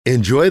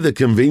Enjoy the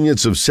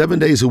convenience of 7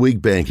 days a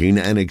week banking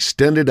and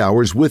extended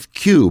hours with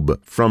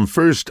Cube from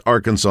First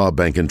Arkansas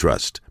Bank and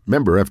Trust.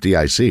 Member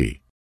FDIC.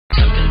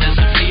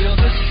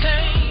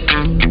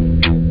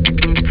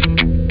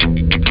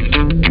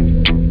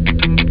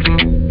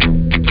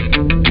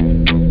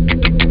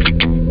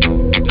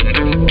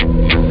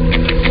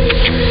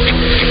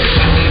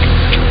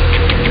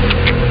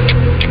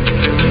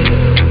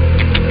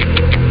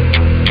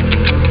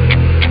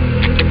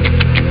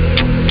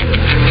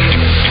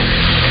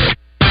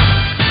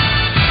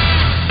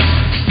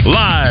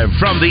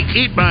 From the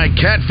Eat My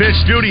Catfish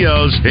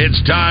studios,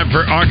 it's time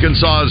for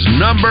Arkansas's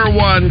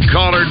 #1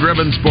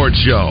 caller-driven sports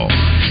show.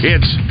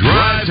 It's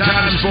Drive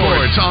Time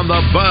Sports on the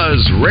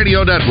Buzz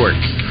Radio Network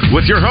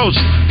with your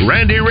hosts,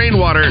 Randy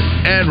Rainwater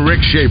and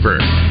Rick Shaeffer.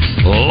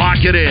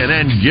 Lock it in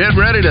and get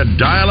ready to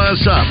dial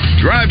us up.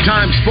 Drive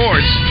Time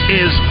Sports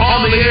is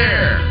on the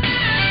air.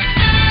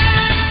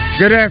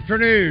 Good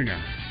afternoon.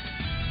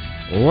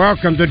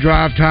 Welcome to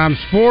Drive Time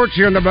Sports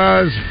here on the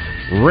Buzz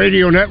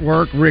Radio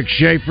Network. Rick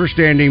Shaeffer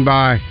standing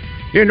by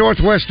in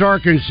Northwest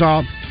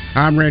Arkansas.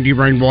 I'm Randy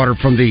Rainwater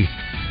from the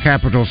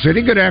capital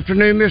city. Good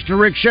afternoon, Mr.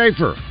 Rick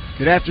Shaeffer.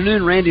 Good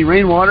afternoon, Randy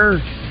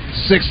Rainwater.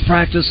 Sixth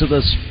practice of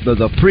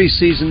the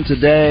preseason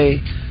today.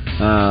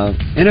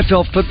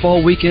 NFL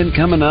football weekend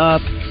coming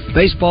up.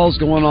 Baseball's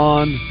going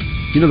on.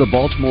 You know, the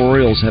Baltimore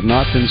Orioles have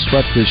not been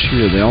swept this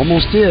year. They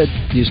almost did.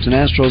 Houston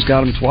Astros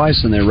got them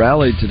twice, and they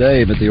rallied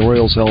today, but the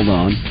Orioles held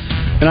on.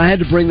 And I had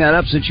to bring that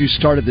up since you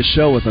started the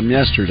show with them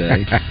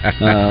yesterday,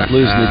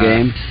 losing the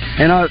game.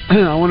 And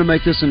I want to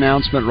make this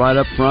announcement right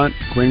up front.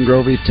 Quinn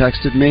Grovey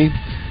texted me.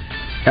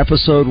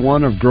 Episode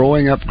 1 of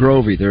Growing Up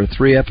Grovey. There are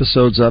 3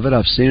 episodes of it.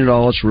 I've seen it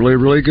all. It's really,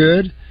 really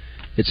good.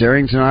 It's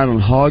airing tonight on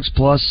Hogs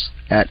Plus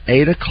at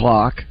 8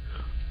 o'clock.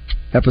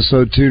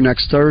 Episode 2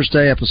 next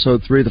Thursday.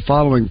 Episode 3 the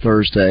following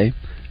Thursday.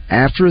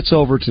 After it's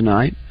over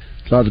tonight,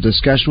 I'll have a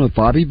discussion with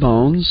Bobby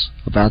Bones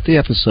about the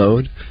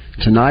episode.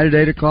 Tonight at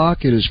 8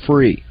 o'clock, it is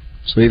free.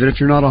 So even if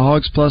you're not a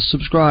Hogs Plus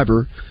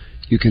subscriber,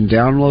 you can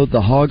download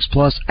the Hogs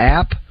Plus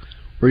app,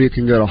 or you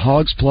can go to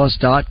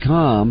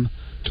hogsplus.com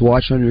to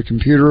watch on your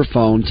computer or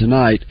phone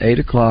tonight, 8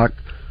 o'clock,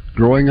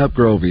 Growing Up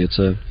Grovey. It's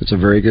a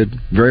very good,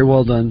 very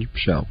well done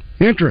show.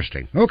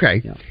 Interesting.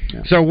 Okay.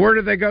 Yeah. So where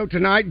do they go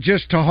tonight?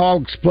 Just to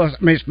Hogs Plus?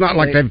 I mean, it's not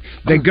like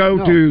they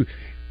go to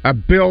a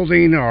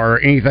building or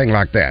anything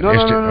like that. No.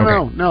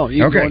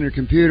 You can go on your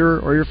computer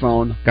or your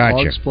phone. Gotcha.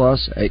 Hogs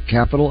Plus,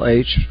 capital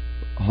H,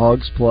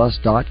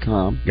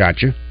 hogsplus.com.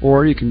 Gotcha.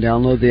 Or you can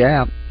download the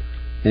app,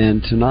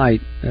 and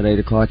tonight at 8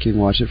 o'clock you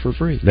can watch it for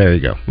free. There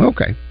you go.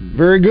 Okay.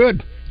 Very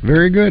good.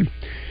 Very good.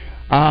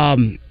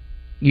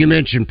 You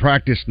mentioned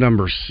practice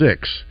number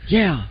 6.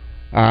 Yeah.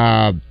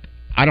 I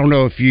don't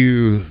know if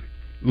you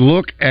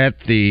look at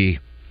the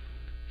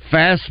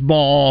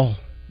fastball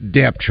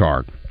depth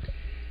chart,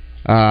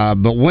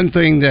 but one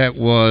thing that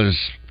was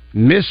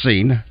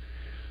missing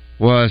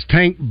was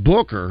Tank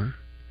Booker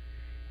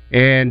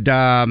and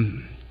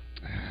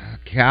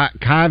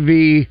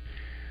Kyvie,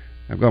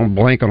 I'm going to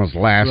blank on his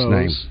last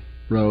name.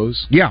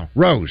 Rose. Yeah,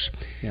 Rose.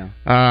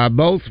 Yeah.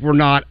 Both were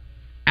not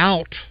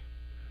out.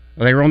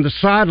 They were on the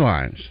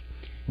sidelines.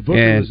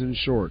 Booker was in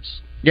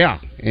shorts. Yeah,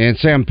 and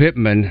Sam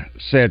Pittman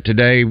said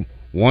today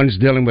one's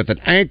dealing with an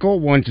ankle,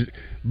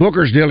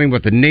 Booker's dealing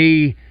with a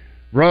knee,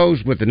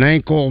 Rose with an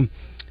ankle,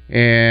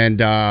 and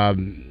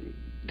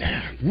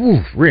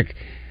Rick,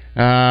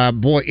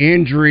 boy,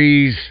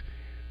 injuries.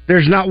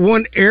 There's not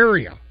one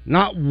area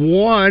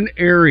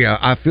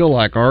I feel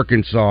like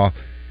Arkansas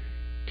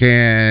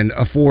can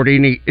afford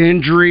any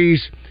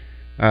injuries.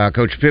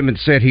 Coach Pittman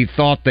said he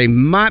thought they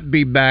might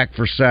be back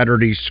for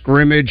Saturday's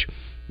scrimmage.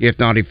 If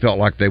not, he felt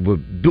like they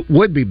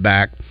would be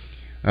back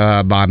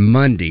by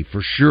Monday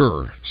for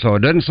sure. So it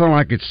doesn't sound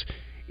like it's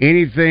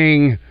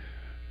anything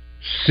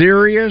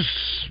serious,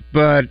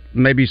 but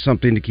maybe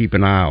something to keep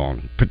an eye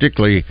on.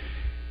 Particularly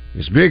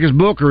as big as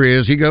Booker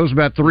is, he goes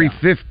about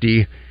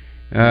 350.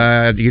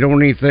 You don't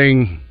want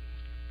anything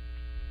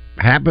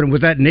happen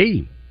with that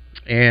knee.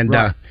 And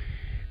right.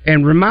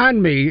 And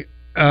remind me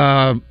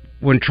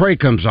when Trey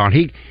comes on,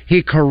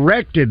 he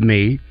corrected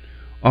me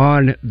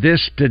on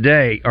this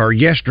today or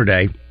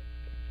yesterday.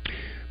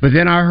 But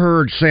then I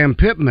heard Sam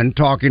Pittman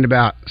talking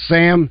about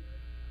Sam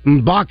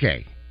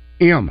Mbake,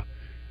 M,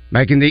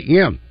 making the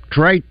M.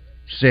 Trey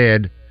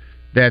said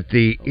that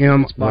the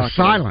M was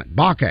silent.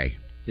 Bake.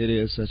 It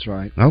is, that's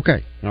right.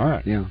 Okay, all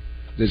right. Yeah.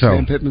 Did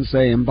Sam Pittman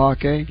say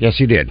Mbake? Yes,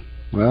 he did.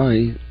 Well,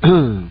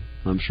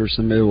 I'm sure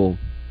somebody will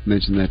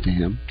mention that to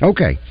him.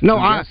 Okay. No,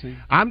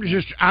 I'm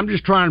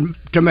just trying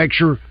to make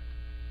sure.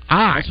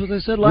 That's what they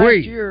said last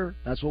year.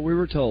 That's what we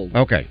were told.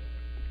 Okay.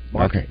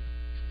 Bake. Okay.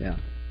 Yeah.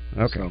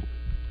 Okay. So,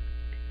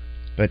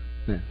 but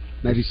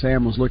maybe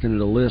Sam was looking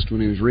at a list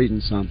when he was reading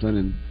something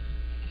and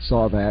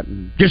saw that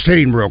and just hit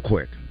him real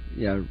quick.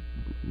 Yeah,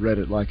 read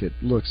it like it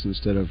looks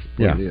instead of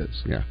what it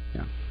is. Yeah.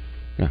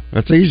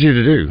 That's easy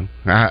to do.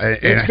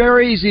 It's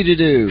very easy to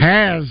do.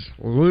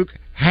 Luke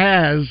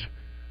has.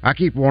 I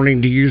keep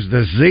wanting to use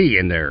the Z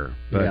in there,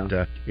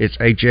 but it's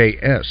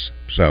HAS.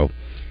 So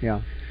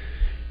yeah.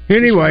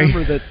 Anyway, just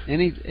remember that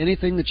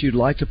anything that you'd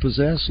like to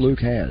possess,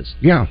 Luke has.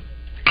 Yeah.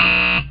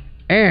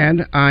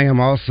 And I am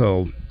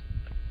also.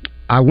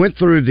 I went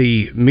through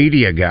the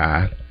media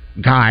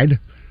guide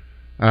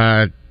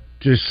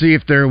to see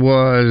if there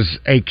was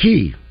a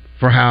key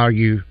for how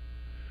you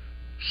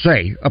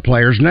say a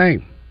player's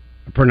name,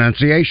 a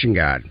pronunciation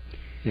guide.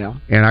 Yeah.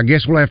 And I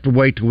guess we'll have to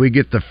wait till we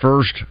get the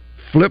first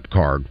flip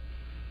card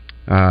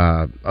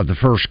of the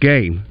first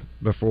game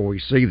before we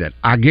see that,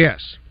 I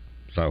guess.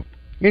 So,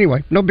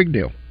 anyway, no big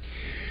deal.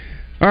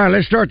 All right,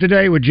 let's start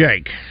today with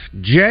Jake.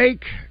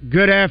 Jake,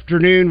 good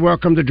afternoon.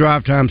 Welcome to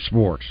Drive Time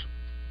Sports.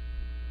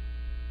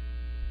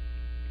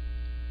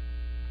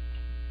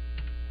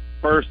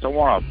 First, I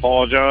want to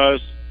apologize.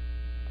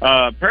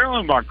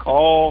 Apparently, my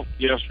call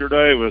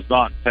yesterday was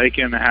not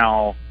taken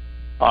how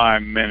I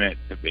meant it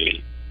to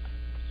be.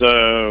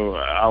 So,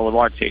 I would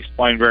like to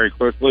explain very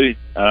quickly.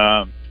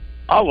 I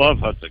love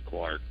Hudson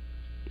Clark,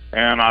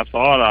 and I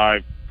thought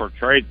I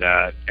portrayed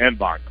that in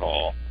my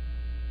call.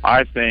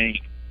 I think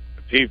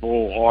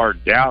people are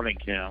doubting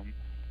him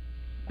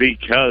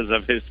because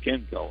of his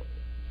skin color,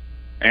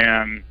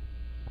 and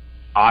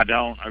I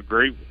don't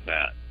agree with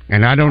that.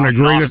 And I don't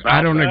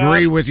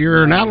agree with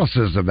your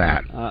analysis of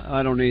that.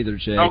 I don't either,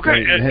 Jake.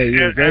 Okay, hey,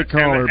 you're a great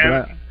caller,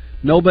 but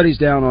nobody's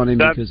down on him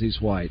because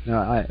he's white.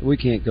 No, we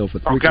can't go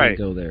we can't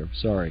go there.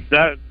 Sorry.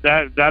 That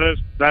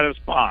is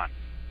fine.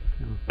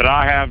 But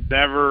I have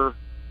never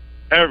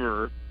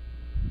ever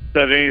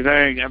said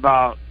anything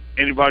about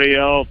anybody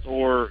else,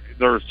 or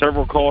there are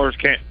several callers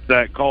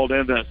that called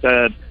in that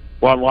said,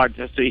 well, I'd like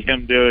to see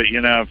him do it.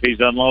 If he's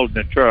unloading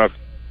the truck,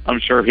 I'm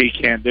sure he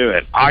can't do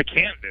it. I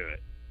can't do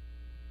it.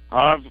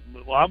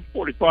 I'm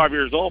 45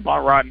 years old. My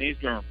right knee's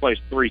been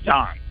replaced 3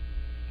 times.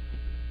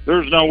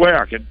 There's no way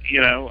I could,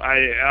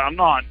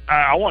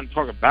 I wasn't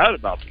talking bad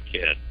about the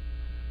kid.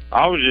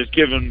 I was just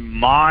giving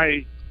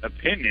my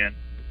opinion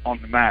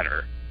on the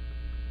matter.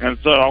 And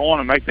so I want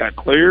to make that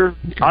clear.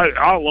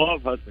 I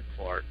love Hudson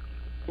Clark.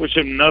 Wish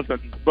him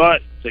nothing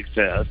but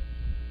success.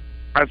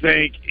 I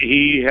think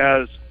he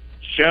has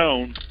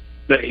shown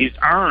that he's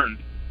earned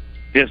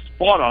his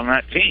spot on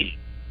that team.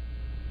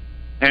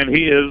 And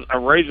he is a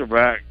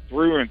Razorback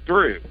through and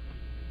through.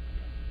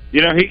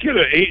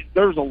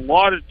 There's a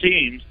lot of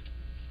teams,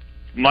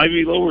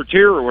 maybe lower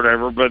tier or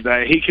whatever, but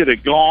that he could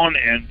have gone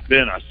and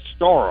been a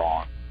star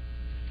on.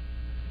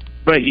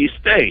 But he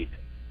stayed.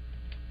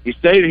 He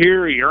stayed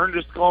here. He earned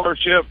a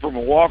scholarship from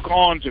a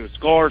walk-on to a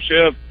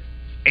scholarship,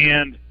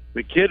 and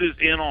the kid is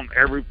in on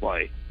every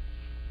play.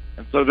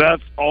 And so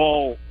that's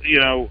all,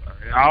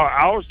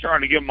 I was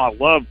trying to give my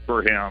love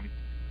for him,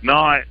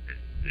 not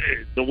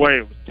the way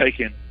it was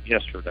taken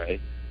yesterday.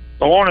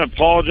 So I want to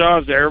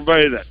apologize to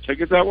everybody that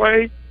took it that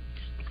way,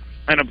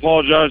 and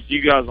apologize to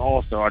you guys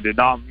also. I did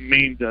not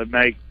mean to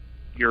make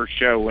your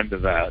show into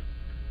that.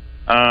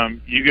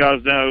 You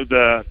guys know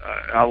that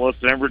I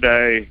listen every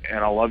day, and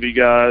I love you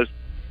guys.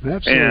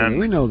 Absolutely,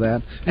 we know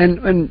that.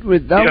 And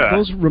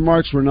those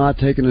remarks were not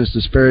taken as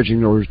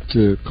disparaging or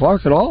to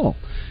Clark at all.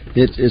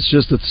 It's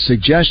just a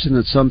suggestion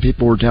that some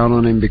people were down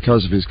on him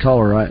because of his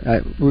color.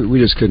 We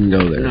just couldn't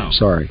go there. No.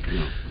 Sorry.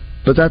 No.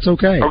 But that's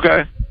okay.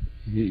 Okay.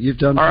 You've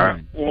done all fine.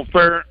 Right. Well,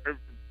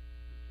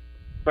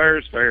 fair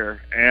is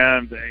fair.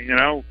 And,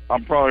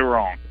 I'm probably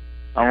wrong.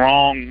 I'm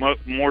wrong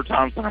more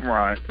times than I'm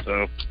right.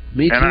 So,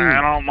 me too. And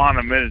I don't mind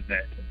admitting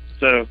it.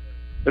 So,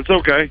 it's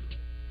okay.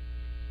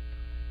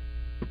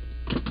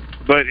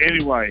 But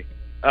anyway,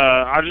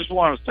 I just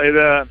want to say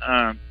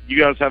that you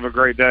guys have a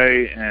great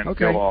day and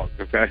go off,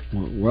 okay?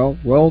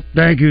 Well,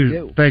 thank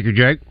you,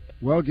 Jake.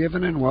 Well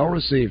given and well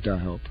received, I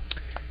hope.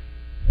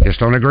 Just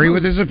don't agree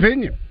with his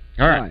opinion.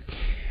 All right.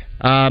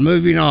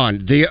 Moving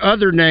on. The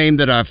other name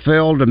that I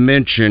failed to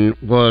mention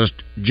was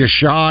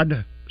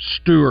Jashad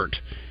Stewart.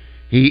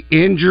 He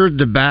injured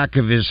the back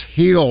of his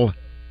heel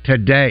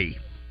today.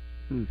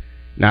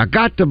 Now, I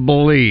got to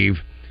believe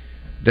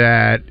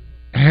that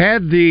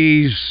had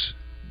these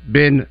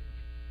been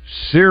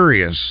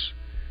serious,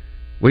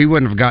 we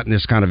wouldn't have gotten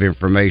this kind of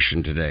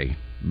information today.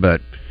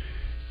 But,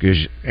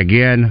 because,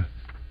 again,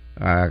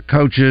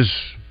 coaches,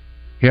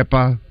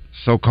 HIPAA,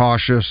 so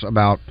cautious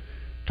about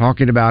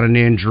talking about an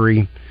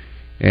injury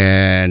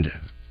and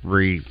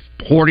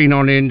reporting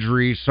on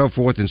injuries, so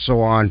forth and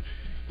so on.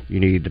 You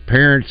need the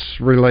parents'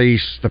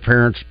 release, the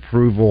parents'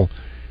 approval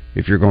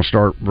if you're going to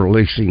start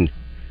releasing,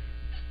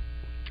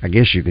 I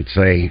guess you could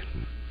say,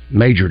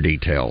 major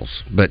details.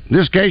 But in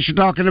this case, you're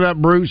talking about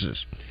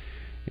bruises.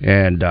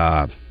 And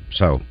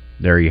so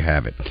there you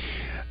have it.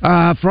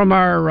 From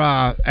our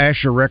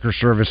Asher Record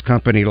Service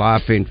Company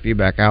live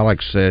feedback,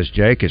 Alex says,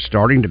 Jake is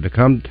starting to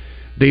become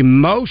the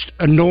most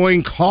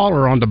annoying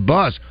caller on the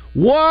bus.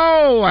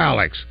 Whoa,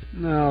 Alex.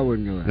 No, I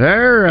wouldn't go there.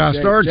 There, I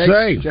started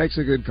saying. Jake's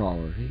a good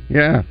caller.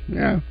 Yeah.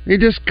 He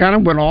just kind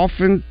of went off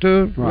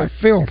into the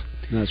field.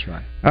 That's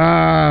right.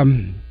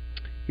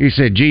 He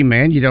said, gee,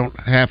 man, you don't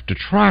have to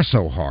try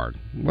so hard.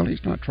 Well,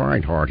 he's not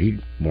trying hard. He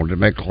wanted to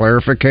make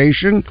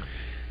clarification.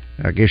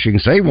 I guess you can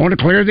say he wanted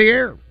to clear the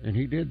air, and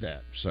he did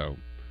that. So,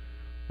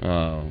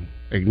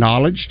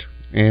 acknowledged,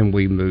 and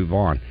we move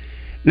on.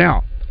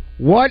 Now,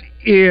 what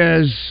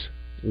is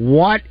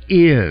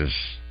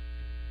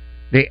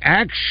the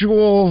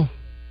actual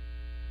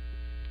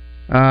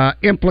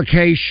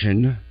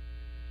implication?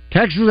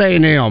 Texas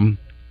A&M,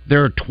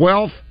 their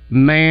 12th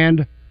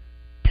manned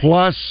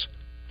plus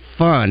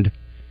fund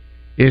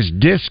is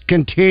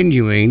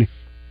discontinuing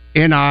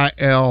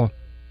NIL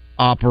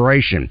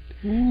operation.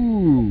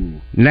 Ooh.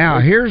 Now,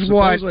 here's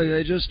what... Supposedly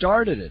they just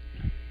started it.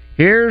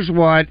 Here's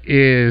what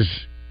is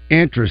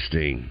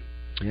interesting.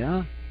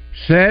 Yeah?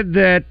 Said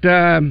that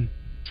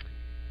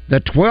the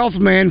 12th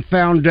Man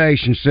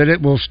Foundation said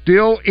it will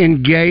still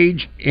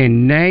engage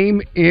in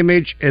name,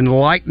 image, and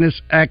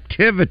likeness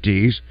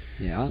activities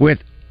with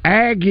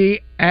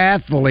Aggie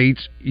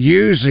athletes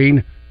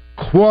using,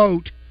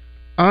 quote,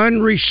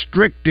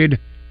 unrestricted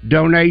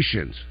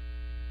donations.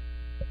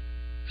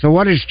 So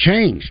what has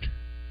changed?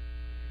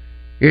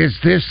 Is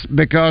this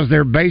because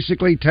they're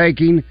basically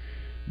taking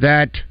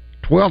that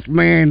 12th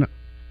man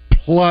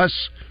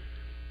plus,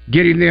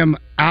 getting them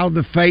out of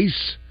the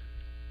face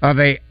of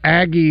a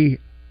Aggie,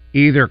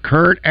 either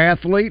current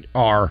athlete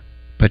or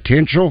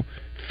potential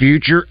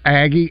future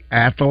Aggie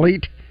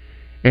athlete,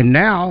 and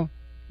now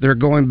they're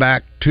going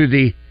back to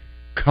the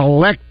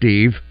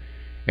collective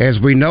as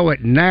we know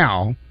it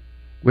now,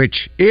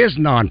 which is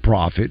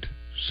nonprofit,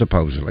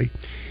 supposedly.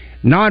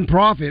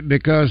 Nonprofit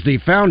because the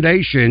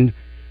foundation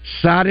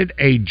cited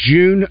a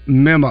June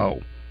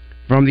memo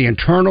from the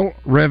Internal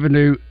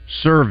Revenue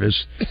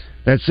Service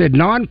that said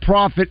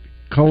nonprofit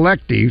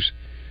collectives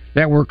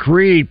that were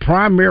created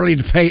primarily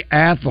to pay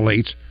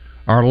athletes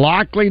are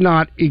likely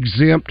not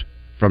exempt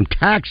from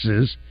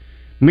taxes,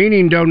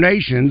 meaning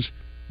donations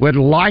would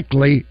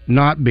likely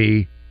not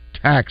be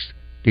tax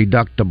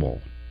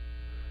deductible.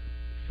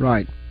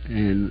 Right.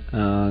 And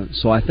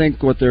so I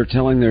think what they're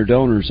telling their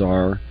donors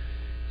are,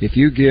 if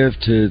you give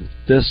to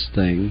this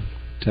thing,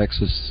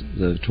 Texas,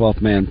 the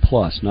 12th Man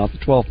Plus, not the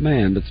 12th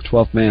Man, but the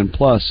 12th Man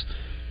Plus,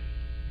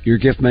 your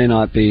gift may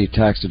not be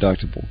tax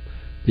deductible.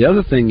 The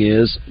other thing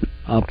is,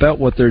 I'll bet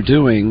what they're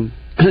doing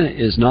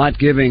is not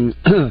giving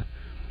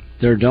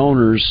their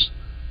donors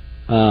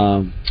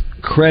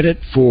credit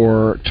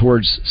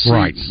towards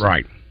seats.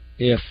 Right.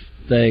 If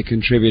they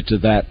contribute to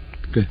that.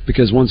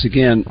 Because once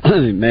again,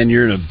 man,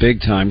 you're in a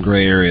big-time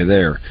gray area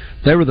there.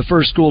 They were the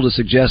first school to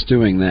suggest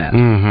doing that.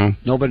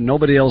 Mm-hmm.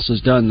 Nobody else has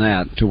done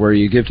that, to where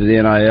you give to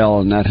the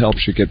NIL and that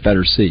helps you get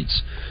better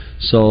seats.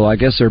 So I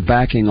guess they're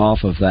backing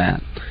off of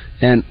that.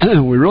 And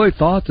we really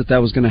thought that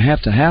was going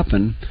to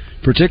happen,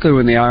 particularly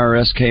when the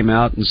IRS came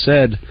out and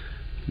said,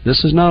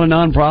 this is not a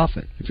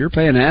nonprofit. If you're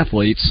paying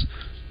athletes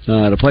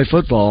to play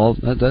football,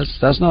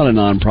 that's not a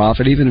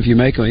nonprofit. Even if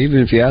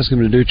you ask them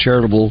to do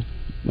charitable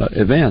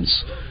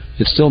events,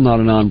 it's still not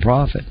a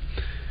nonprofit.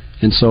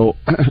 And so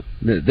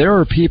there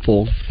are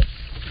people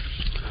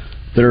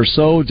that are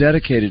so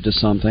dedicated to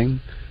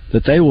something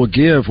that they will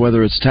give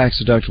whether it's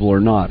tax deductible or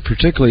not,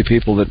 particularly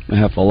people that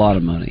have a lot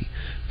of money,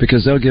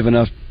 because they'll give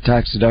enough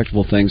tax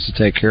deductible things to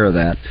take care of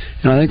that.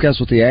 And I think that's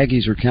what the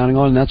Aggies are counting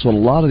on, and that's what a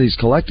lot of these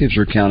collectives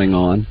are counting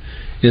on,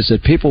 is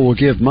that people will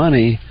give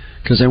money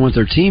because they want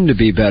their team to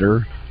be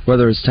better,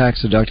 whether it's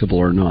tax deductible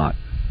or not.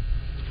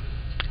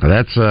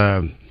 That's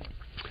a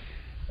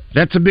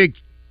big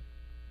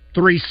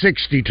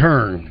 360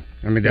 turn.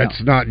 I mean,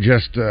 that's not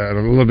just a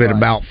little bit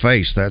about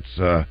face. That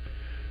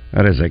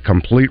is a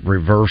complete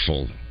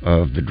reversal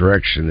of the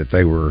direction that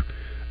they were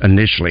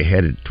initially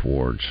headed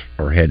towards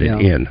or headed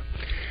in.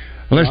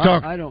 Well, let's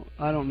talk. I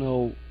don't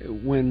know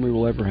when we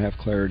will ever have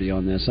clarity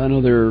on this. I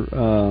know there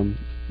are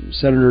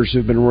senators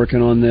who've been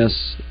working on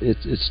this.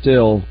 It's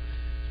still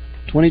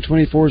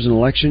 2024 is an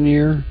election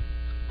year.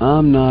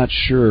 I'm not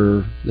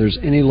sure there's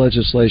any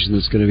legislation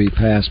that's going to be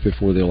passed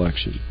before the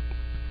election.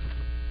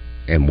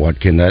 And what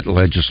can that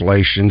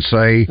legislation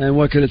say? And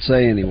what could it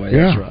say anyway?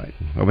 That's right.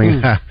 I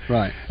mean,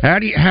 right. How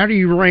do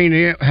you rein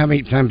in? How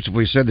many times have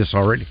we said this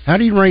already? How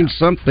do you rein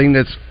something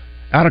that's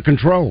out of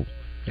control?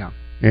 Yeah.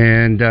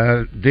 And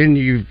then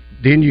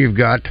you've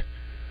got.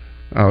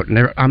 Oh,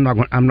 I'm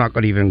not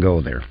going to even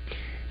go there,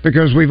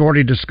 because we've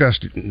already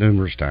discussed it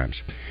numerous times.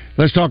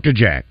 Let's talk to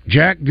Jack.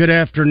 Jack, good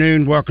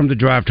afternoon. Welcome to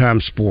Drive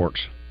Time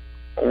Sports.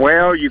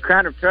 Well, you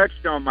kind of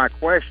touched on my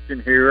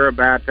question here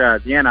about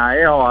the NIL.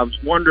 I was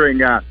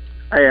wondering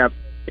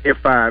if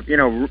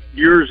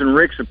yours and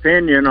Rick's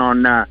opinion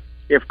on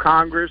if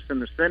Congress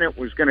and the Senate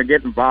was going to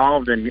get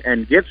involved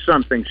and get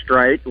something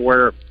straight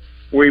where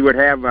we would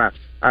have a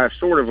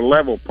sort of a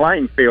level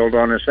playing field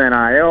on this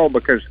NIL,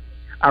 because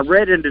I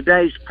read in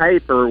today's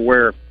paper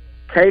where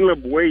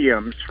Caleb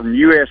Williams from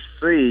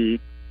USC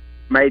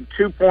made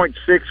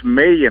 $2.6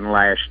 million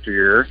last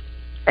year,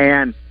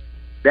 and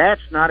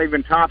that's not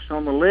even tops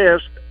on the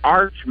list.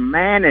 Arch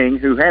Manning,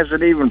 who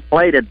hasn't even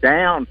played a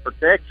down for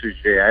Texas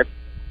yet,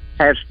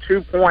 has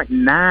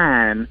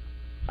 2.9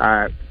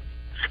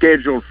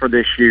 scheduled for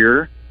this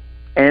year.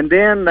 And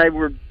then they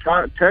were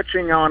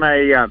touching on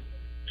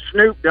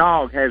Snoop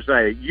Dogg has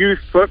a youth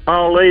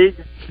football league.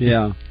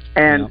 Yeah.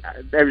 And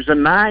there's a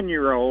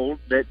 9-year-old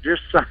that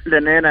just signed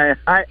an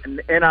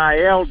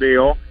NIL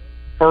deal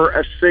for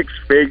a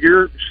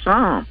 6-figure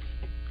sum.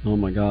 Oh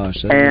my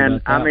gosh!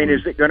 And I mean,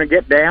 is it going to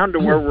get down to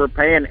where we're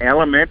paying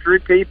elementary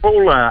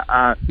people,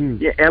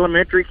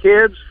 elementary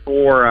kids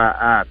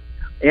for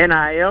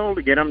NIL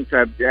to get them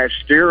to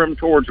steer them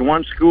towards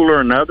one school or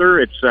another?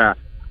 It's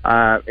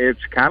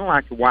kind of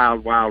like the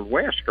wild, wild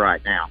west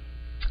right now.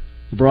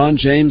 LeBron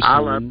James'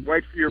 I'll son.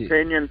 wait for your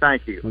opinion.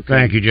 Thank you. Okay.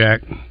 Thank you,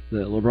 Jack. The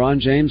LeBron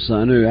James'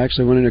 son, who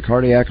actually went into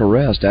cardiac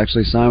arrest,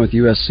 actually signed with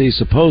USC.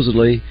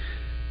 Supposedly,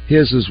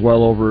 his is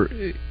well over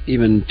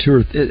even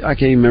I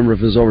can't even remember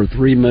if it was over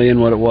 $3 million.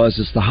 What it was,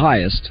 it's the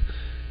highest.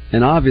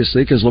 And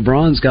obviously, because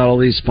LeBron's got all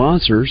these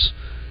sponsors,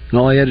 and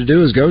all he had to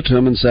do is go to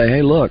him and say,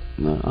 "Hey, look,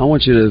 I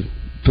want you to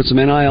put some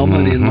NIL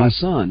money in my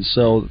son."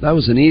 So that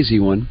was an easy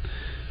one.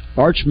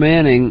 Arch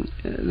Manning,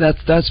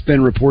 that's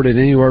been reported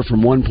anywhere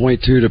from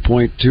 1.2 to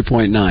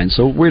 2.9.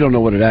 So we don't know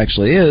what it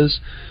actually is.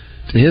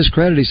 To his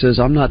credit, he says,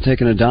 "I'm not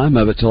taking a dime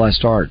of it till I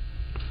start."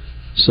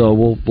 So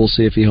we'll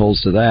see if he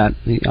holds to that.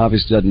 He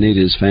obviously doesn't need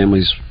it. His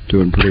family's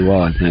doing pretty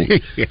well, I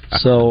think. Yeah.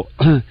 So,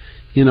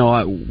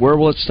 where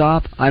will it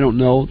stop? I don't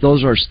know.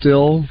 Those are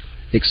still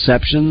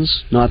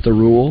exceptions, not the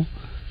rule.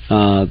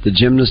 The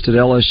gymnast at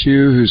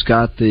LSU who's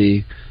got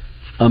the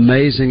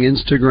amazing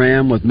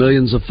Instagram with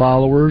millions of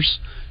followers,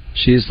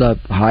 she's the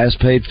highest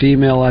paid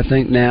female, I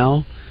think,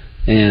 now.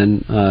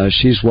 And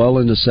she's well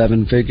into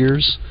 7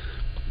 figures.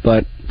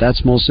 But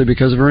that's mostly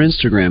because of her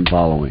Instagram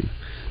following.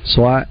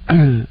 So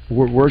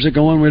where's it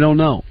going? We don't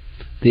know.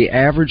 The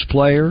average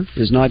player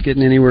is not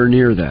getting anywhere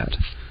near that.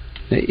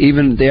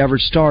 Even the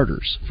average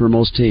starters for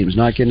most teams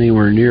not getting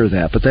anywhere near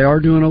that. But they are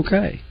doing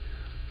okay.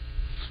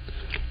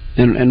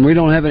 And we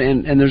don't have it.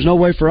 And there's no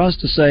way for us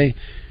to say,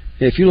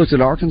 if you looked at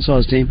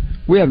Arkansas's team,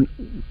 we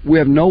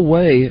have no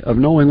way of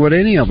knowing what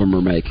any of them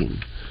are making.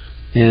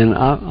 And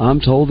I'm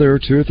told there are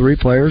 2 or 3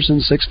 players in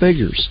 6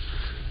 figures,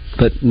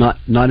 but not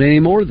any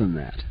more than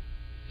that.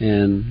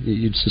 And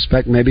you'd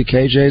suspect maybe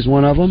KJ's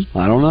one of them.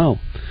 I don't know.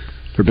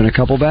 There have been a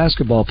couple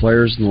basketball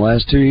players in the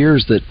last 2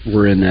 years that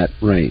were in that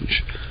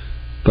range.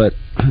 But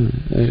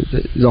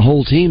the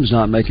whole team's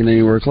not making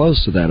anywhere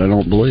close to that, I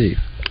don't believe.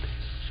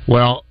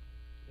 Well,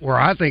 where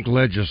I think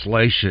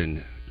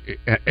legislation,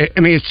 I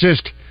mean, it's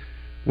just,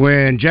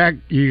 when Jack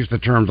used the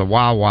term the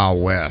Wild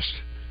Wild West,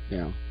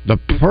 yeah,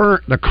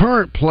 the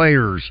current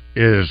players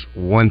is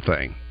one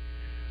thing.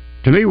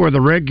 To me, where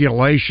the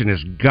regulation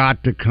has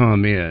got to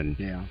come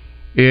in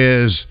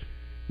is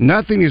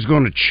nothing is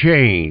going to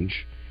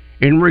change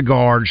in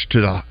regards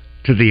to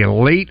the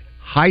elite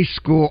high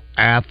school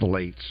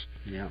athletes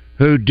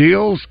who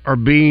deals are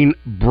being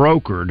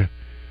brokered,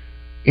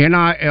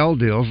 NIL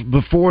deals,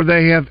 before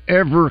they have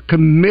ever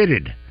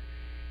committed.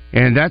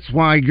 And that's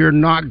why you're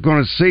not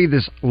going to see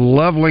this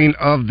leveling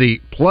of the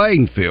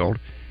playing field,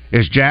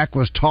 as Jack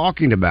was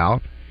talking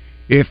about.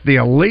 If the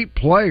elite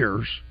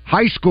players,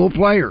 high school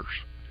players,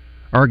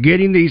 are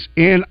getting these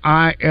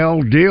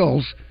NIL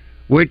deals,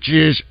 which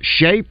is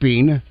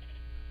shaping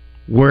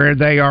where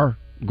they are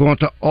going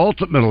to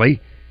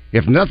ultimately,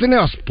 if nothing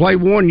else, play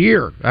 1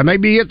 year. That may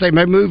be it. They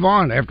may move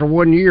on after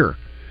 1 year.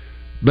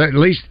 But at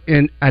least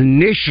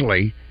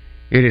initially,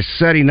 it is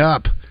setting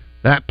up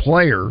that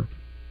player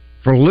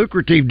for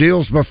lucrative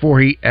deals before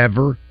he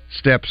ever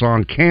steps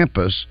on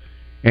campus.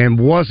 And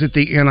was it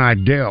the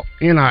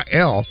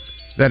NIL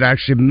that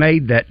actually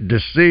made that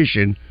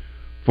decision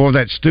for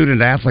that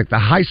student athlete, the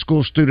high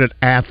school student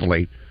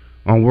athlete,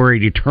 on where he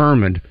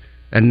determined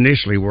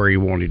initially where he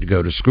wanted to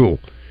go to school?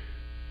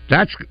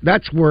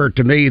 That's where,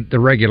 to me, the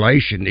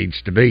regulation needs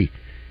to be.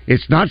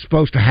 It's not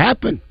supposed to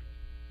happen.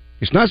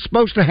 It's not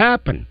supposed to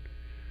happen.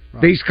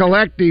 Right. These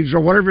collectives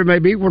or whatever it may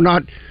be were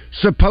not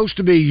supposed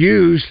to be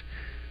used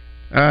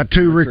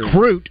to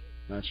recruit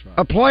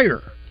a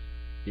player.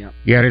 Yep.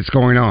 Yet it's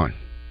going on.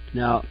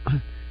 Now,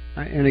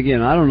 and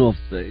again, I don't know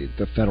if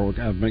the federal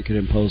government could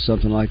impose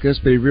something like this,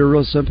 but it'd be a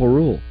real simple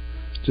rule.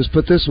 Just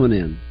put this one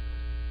in.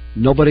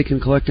 Nobody can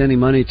collect any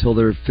money till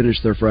they're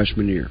finished their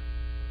freshman year.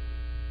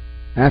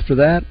 After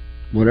that,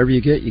 whatever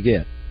you get, you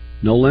get.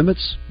 No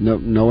limits,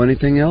 no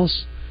anything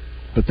else.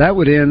 But that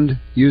would end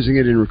using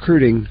it in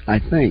recruiting, I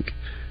think,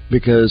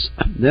 because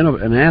then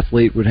an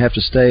athlete would have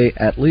to stay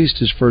at least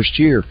his first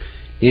year,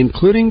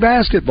 including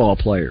basketball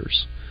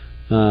players.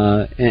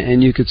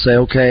 And you could say,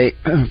 okay,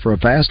 for a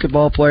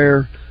basketball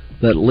player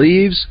that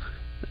leaves,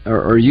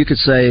 or you could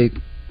say,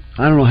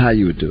 I don't know how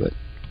you would do it,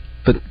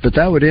 but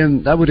that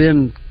would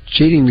end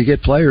cheating to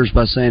get players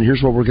by saying,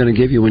 here's what we're going to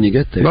give you when you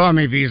get there. Well, I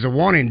mean, if he's a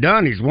one and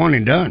done, he's one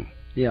and done.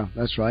 Yeah,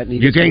 that's right.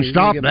 And you can't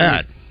stop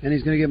that. And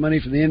he's going to get money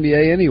from the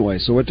NBA anyway,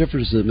 so what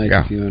difference does it make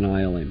if you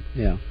NIL him?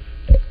 Yeah.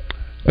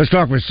 Let's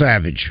talk with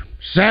Savage.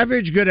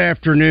 Savage, good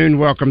afternoon.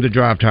 Welcome to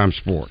Drive Time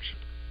Sports.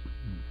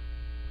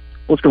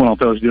 What's going on,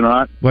 fellas? Doing all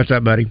right? What's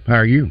up, buddy? How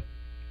are you?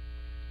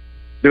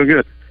 Doing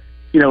good.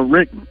 You know,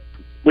 Rick,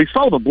 we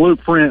saw the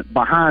blueprint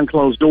behind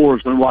closed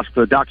doors when we watched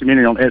the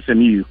documentary on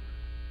SMU.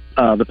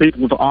 The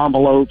people with the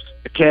envelopes,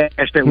 the cash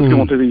that was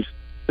going to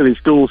these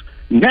schools.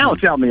 Now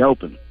it's out in the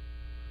open.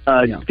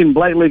 You can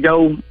blatantly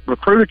go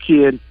recruit a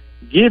kid,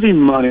 give him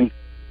money,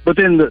 but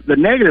then the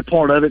negative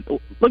part of it,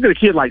 look at a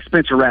kid like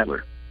Spencer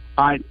Rattler.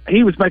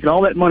 he was making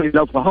all that money in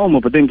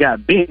Oklahoma, but then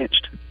got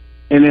benched,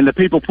 and then the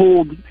people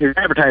pulled his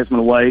advertisement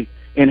away,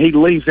 and he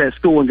leaves that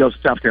school and goes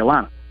to South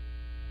Carolina.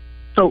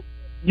 So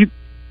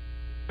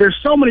there's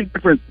so many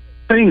different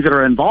things that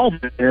are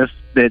involved in this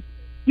that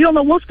you don't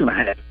know what's going to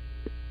happen.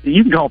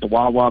 You can call it the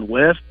Wild Wild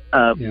West.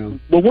 Well,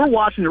 we're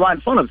watching it right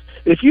in front of us.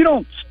 If you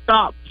don't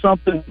stop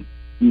something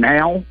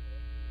now,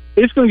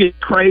 it's going to get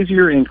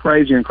crazier and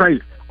crazier and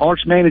crazier.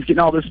 Arch Mann is getting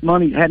all this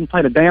money, hadn't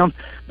played it down.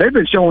 They've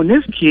been showing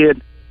this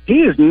kid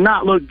he has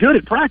not looked good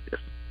at practice.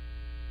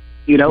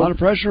 You know, a lot of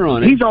pressure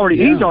on him. He's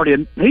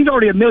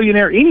already a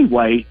millionaire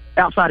anyway.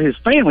 Outside his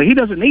family, he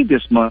doesn't need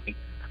this money.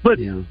 But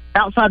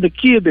outside the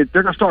kid that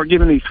they're going to start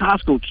giving these high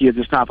school kids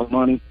this type of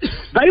money,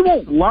 they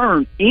won't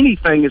learn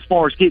anything as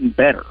far as getting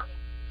better.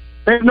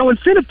 They have no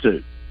incentive to,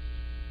 because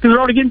they're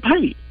already getting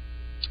paid.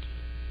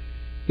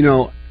 You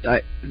know,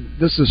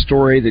 this is a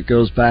story that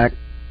goes back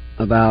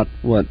about,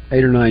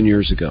 8 or 9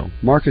 years ago.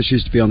 Marcus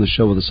used to be on the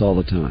show with us all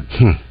the time.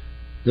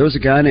 There was a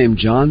guy named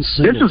John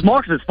Singleton. This is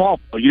Marcus's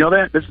fault. You know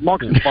that? This is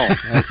Marcus's fault.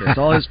 Okay, it's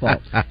all his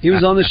fault. He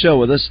was on the show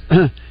with us.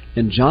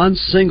 And John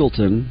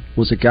Singleton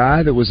was a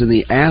guy that was in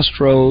the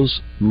Astros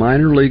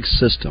minor league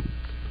system.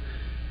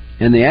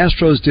 And the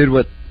Astros did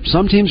what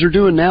some teams are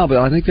doing now, but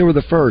I think they were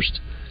the first.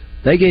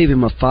 They gave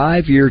him a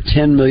 5-year,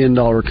 $10 million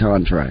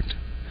contract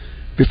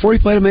before he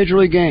played a major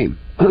league game,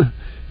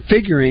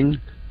 figuring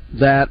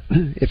that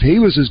if he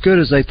was as good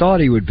as they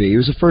thought he would be, he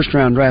was a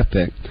first-round draft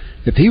pick,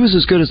 if he was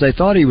as good as they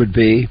thought he would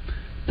be,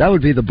 that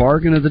would be the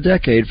bargain of the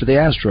decade for the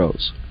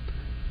Astros.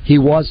 He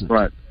wasn't.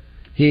 Right.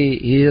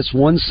 He hits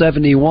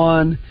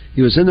 171.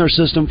 He was in their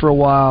system for a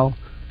while.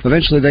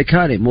 Eventually, they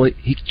cut him. Well,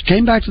 he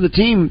came back to the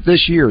team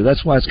this year.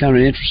 That's why it's kind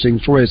of an interesting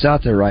story that's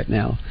out there right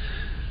now.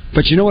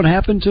 But you know what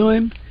happened to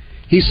him?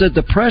 He said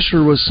the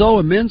pressure was so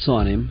immense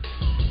on him,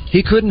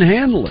 he couldn't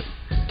handle it.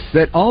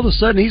 That all of a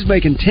sudden, he's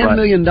making $10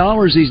 million.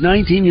 He's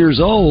 19 years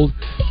old.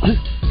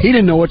 He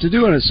didn't know what to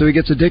do on it, so he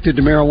gets addicted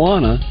to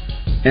marijuana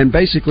and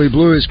basically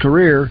blew his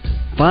career.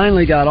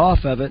 Finally got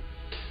off of it.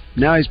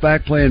 Now he's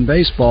back playing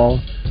baseball.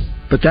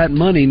 But that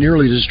money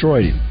nearly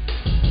destroyed him.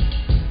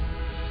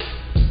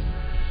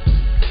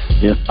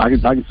 Yeah, I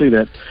can see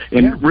that.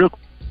 And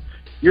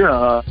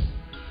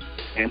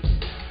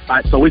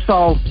so we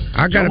saw.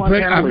 I've got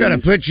to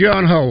put you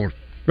on hold.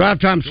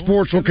 Drive Time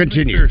Sports will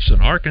continue. Pearson,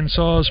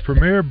 Arkansas's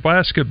premier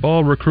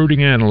basketball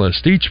recruiting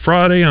analyst, each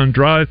Friday on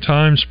Drive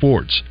Time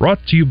Sports. Brought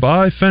to you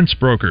by Fence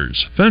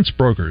Brokers. Fence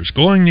Brokers,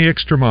 going the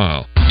extra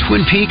mile.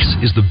 Twin Peaks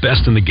is the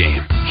best in the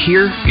game.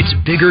 Here, it's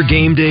bigger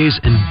game days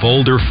and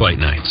bolder fight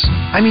nights.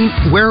 I mean,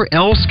 where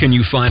else can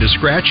you find a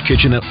scratch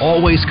kitchen that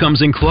always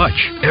comes in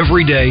clutch?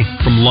 Every day,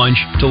 from lunch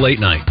to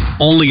late night.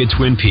 Only at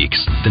Twin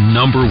Peaks, the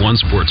 #1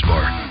 sports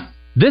bar.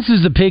 This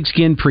is the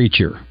Pigskin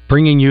Preacher,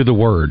 bringing you the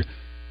word.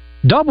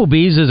 Double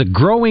B's is a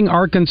growing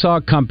Arkansas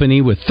company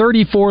with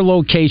 34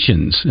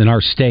 locations in our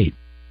state.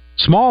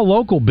 Small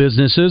local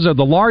businesses are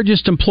the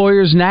largest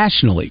employers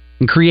nationally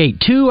and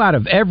create 2 out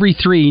of every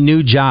 3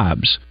 new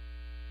jobs.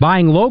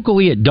 Buying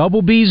locally at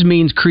Double B's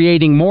means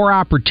creating more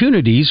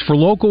opportunities for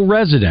local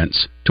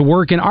residents to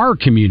work in our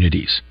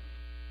communities.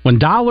 When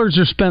dollars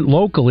are spent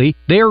locally,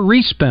 they are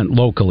respent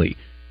locally,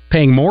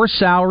 paying more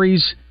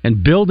salaries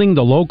and building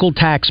the local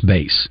tax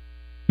base.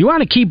 You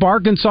want to keep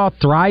Arkansas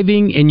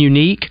thriving and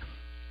unique?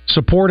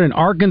 Support an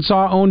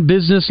Arkansas-owned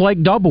business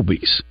like Double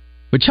B's,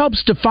 which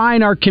helps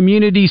define our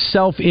community's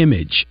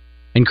self-image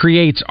and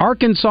creates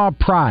Arkansas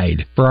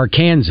pride for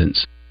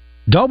Arkansans.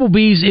 Double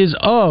B's is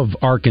of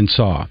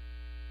Arkansas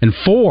and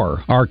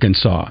for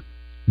Arkansas.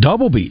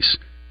 Double B's.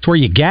 It's where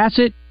you gas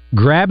it,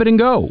 grab it, and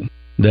go.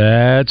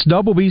 That's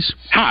Double B's.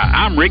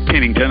 Hi, I'm Rick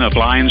Pennington of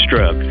Lions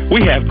Drug.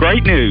 We have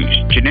great news.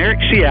 Generic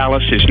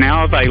Cialis is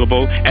now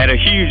available at a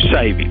huge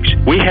savings.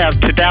 We have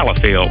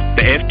Tadalafil,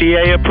 the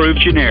FDA-approved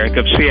generic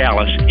of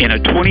Cialis, in a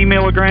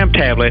 20-milligram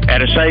tablet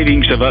at a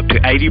savings of up to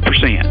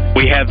 80%.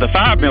 We have the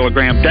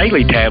 5-milligram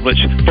daily tablets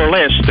for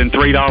less than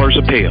 $3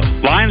 a pill.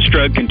 Lions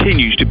Drug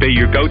continues to be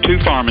your go-to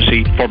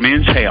pharmacy for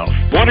men's health.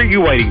 What are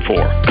you waiting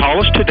for? Call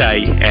us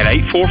today at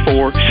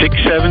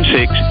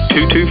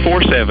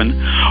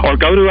 844-676-2247 or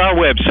go to our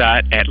website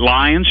at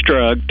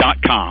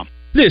lionsdrug.com.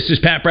 This is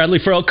Pat Bradley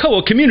for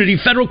Alcoa Community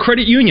Federal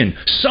Credit Union.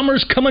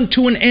 Summer's coming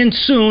to an end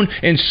soon,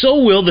 and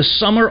so will the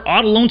Summer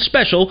Auto Loan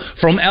Special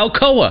from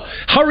Alcoa.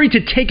 Hurry to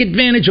take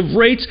advantage of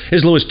rates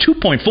as low as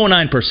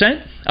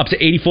 2.49%, up to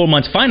 84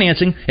 months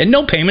financing, and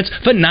no payments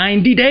for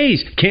 90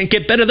 days. Can't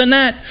get better than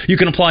that. You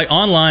can apply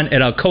online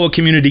at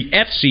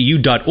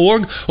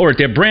alcoacommunityfcu.org or at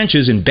their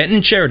branches in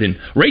Benton, Sheridan.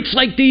 Rates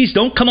like these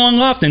don't come along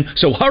often,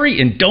 so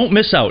hurry and don't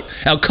miss out.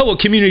 Alcoa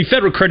Community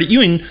Federal Credit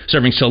Union,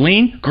 serving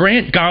Saline,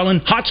 Grant,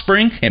 Garland, Hot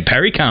Spring, and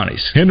Perry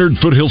counties. Hennard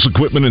Foothills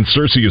Equipment in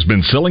Searcy has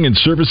been selling and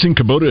servicing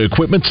Kubota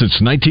equipment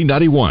since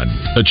 1991.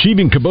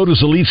 Achieving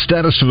Kubota's elite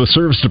status for the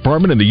service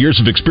department and the years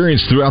of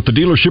experience throughout the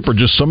dealership are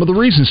just some of the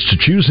reasons to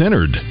choose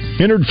Hennard.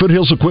 Hennard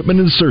Foothills Equipment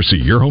in Searcy,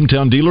 your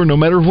hometown dealer no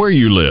matter where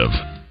you live.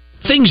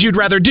 Things you'd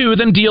rather do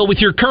than deal with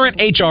your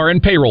current HR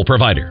and payroll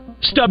provider.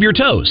 Stub your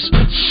toes.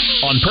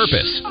 On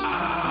purpose.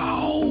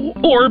 Ow.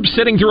 Or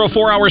sitting through a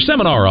 4-hour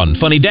seminar on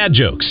funny dad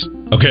jokes.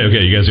 Okay,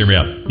 you guys hear me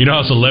out. You know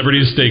how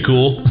celebrities stay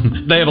cool?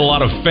 They have a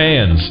lot of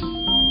fans.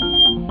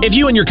 If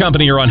you and your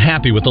company are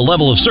unhappy with the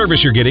level of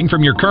service you're getting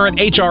from your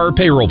current HR or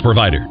payroll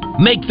provider,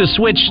 make the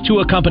switch to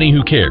a company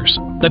who cares.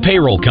 The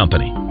Payroll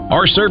Company.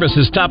 Our service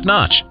is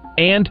top-notch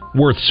and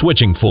worth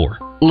switching for.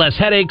 Less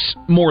headaches,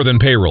 more than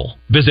payroll.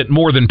 Visit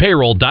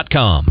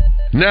morethanpayroll.com.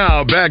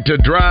 Now back to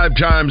Drive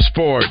Time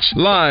Sports,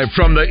 live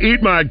from the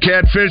Eat My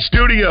Catfish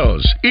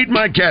studios. Eat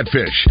My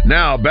Catfish,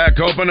 now back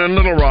open in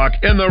Little Rock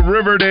in the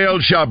Riverdale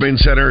Shopping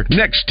Center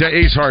next to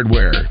Ace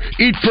Hardware.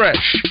 Eat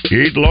fresh,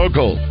 eat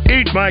local,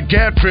 Eat My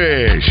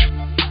Catfish.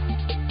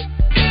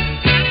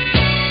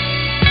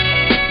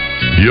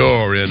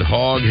 You're in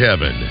hog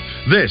heaven.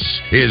 This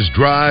is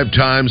Drive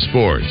Time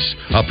Sports,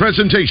 a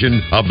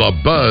presentation of the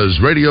Buzz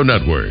Radio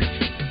Network.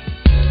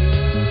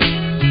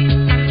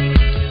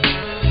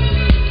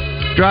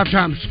 Drive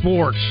Time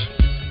Sports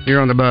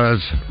here on the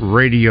Buzz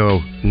Radio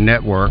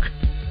Network.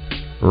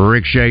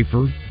 Rick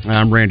Shaeffer,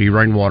 I'm Randy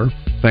Rainwater.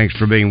 Thanks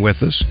for being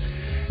with us.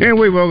 And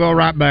we will go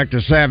right back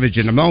to Savage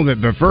in a moment.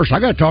 But first,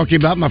 I got to talk to you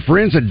about my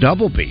friends at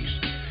Double B's.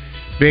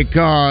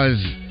 Because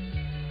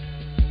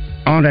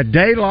on a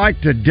day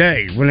like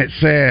today, when it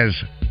says,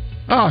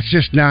 oh, it's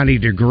just 90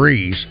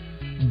 degrees,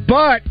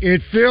 but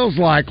it feels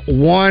like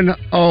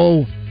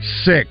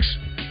 106.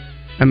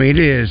 I mean, it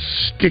is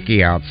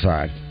sticky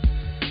outside.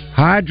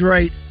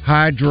 Hydrate,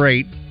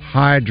 hydrate,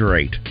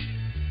 hydrate.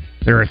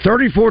 There are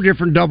 34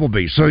 different Double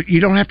B's, so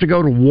you don't have to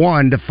go to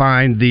one to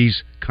find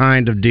these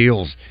kind of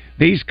deals,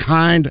 these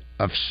kind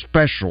of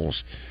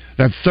specials.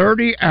 The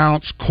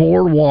 30-ounce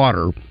core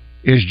water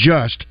is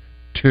just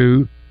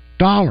 $2.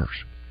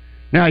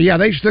 Now, yeah,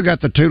 they still got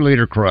the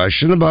 2-liter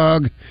Crush and the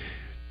Bug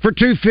for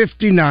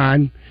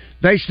 $2.59.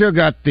 They still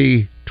got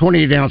the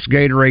 28-ounce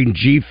Gatorade and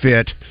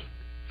G-Fit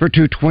for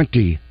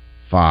 $2.25.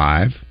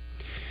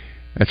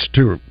 That's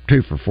two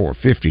for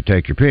 $4.50.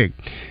 Take your pick.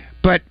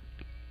 But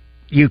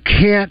you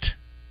can't.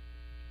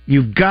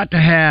 You've got to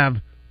have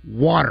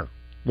water,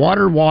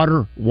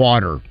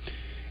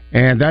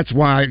 and that's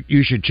why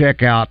you should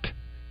check out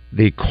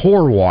the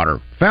Core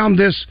Water. Found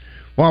this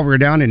while we were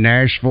down in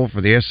Nashville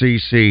for the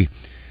SEC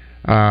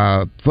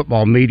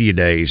football media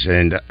days,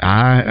 and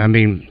I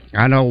mean,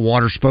 I know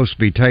water's supposed to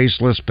be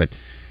tasteless, but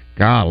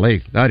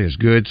golly, that is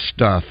good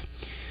stuff.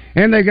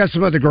 And they got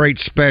some other great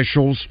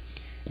specials.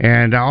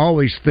 And I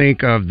always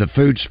think of the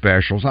food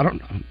specials.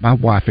 My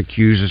wife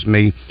accuses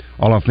me,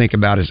 all I think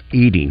about is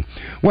eating.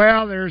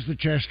 Well, there's the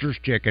Chester's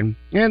Chicken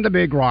and the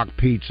Big Rock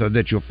Pizza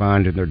that you'll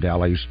find in their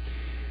delis.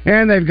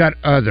 And they've got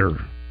other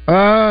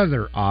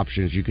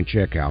options you can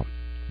check out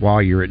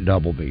while you're at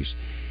Double B's.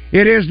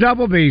 It is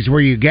Double B's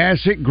where you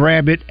gas it,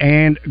 grab it,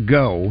 and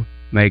go.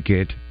 Make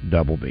it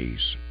Double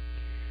B's.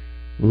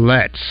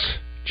 Let's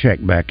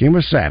check back in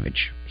with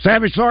Savage.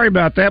 Savage, sorry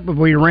about that, but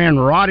we ran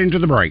right into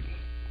the break.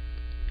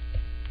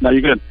 No,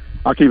 you're good.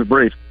 I'll keep it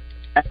brief.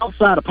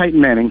 Outside of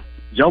Peyton Manning,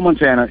 Joe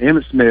Montana,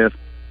 Emmitt Smith,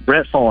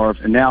 Brett Favre,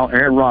 and now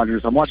Aaron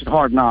Rodgers, I'm watching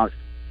Hard Knocks.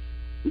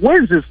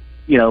 Where's this,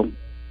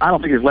 I don't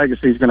think his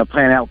legacy is going to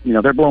pan out.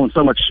 They're blowing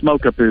so much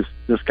smoke up this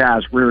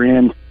guy's rear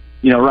end,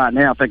 right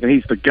now, thinking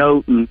he's the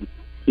GOAT and,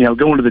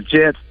 going to the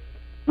Jets.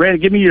 Randy,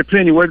 give me your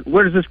opinion.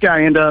 Where does this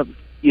guy end up,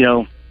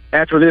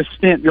 after this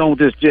stint going with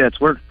this Jets?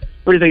 Where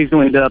do you think he's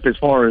going to end up as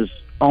far as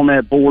on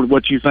that board,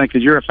 what you think?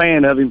 Because you're a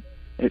fan of him.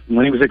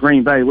 When he was at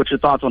Green Bay, what's your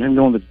thoughts on him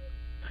going to?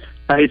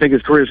 How do you think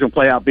his career is going to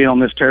play out being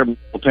on this terrible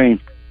team?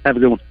 Have a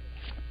good one.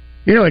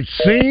 It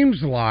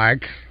seems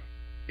like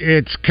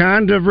it's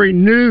kind of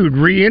renewed,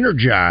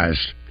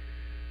 re-energized.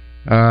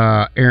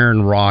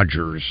 Aaron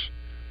Rodgers.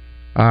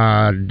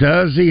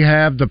 Does he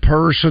have the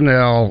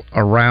personnel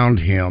around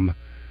him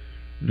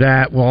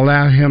that will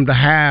allow him to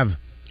have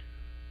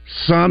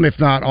some, if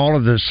not all,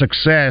 of the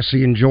success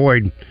he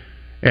enjoyed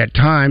at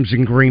times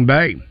in Green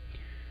Bay?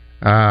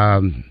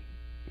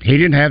 He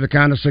didn't have the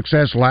kind of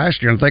success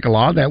last year, and I think a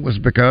lot of that was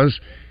because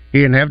he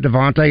didn't have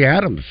Devontae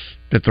Adams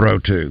to throw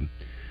to.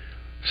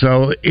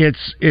 So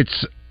it's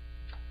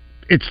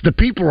the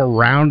people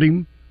around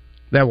him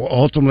that will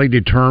ultimately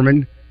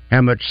determine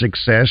how much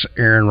success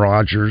Aaron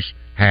Rodgers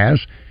has.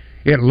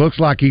 It looks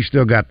like he's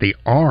still got the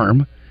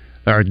arm,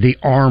 or the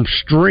arm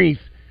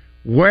strength.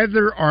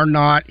 Whether or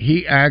not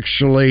he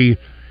actually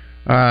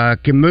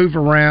can move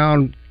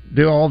around,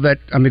 do all that.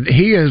 I mean,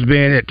 he has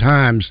been at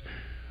times,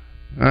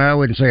 I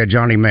wouldn't say a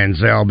Johnny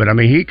Manziel, but I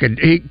mean,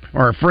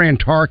 or a Fran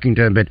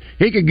Tarkington, but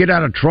he could get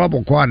out of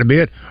trouble quite a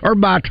bit, or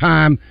buy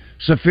time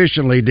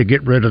sufficiently to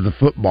get rid of the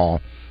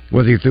football,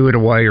 whether he threw it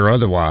away or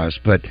otherwise.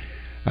 But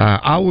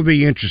I will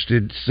be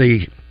interested to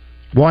see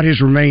what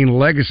his remaining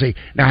legacy.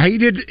 Now, he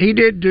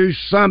did do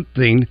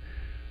something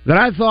that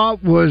I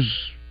thought was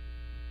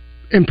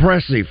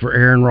impressive for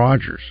Aaron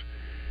Rodgers.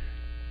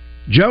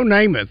 Joe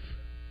Namath,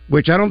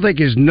 which I don't think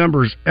his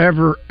number's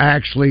ever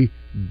actually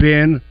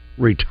been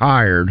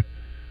retired,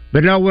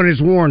 but no one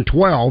has worn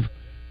 12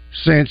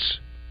 since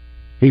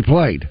he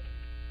played.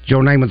 Joe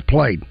Namath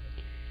played.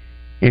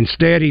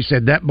 Instead, he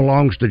said, that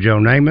belongs to Joe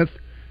Namath.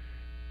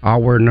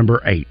 I'll wear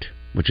number 8,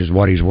 which is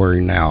what he's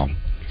wearing now.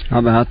 How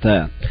about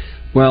that?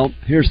 Well,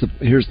 here's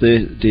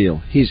the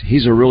deal.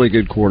 He's a really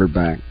good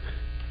quarterback.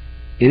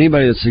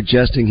 Anybody that's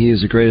suggesting he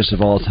is the greatest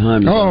of all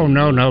time... Oh,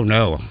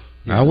 no.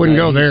 I wouldn't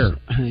go there.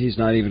 He's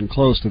not even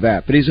close to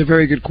that. But he's a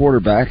very good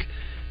quarterback.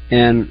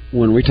 And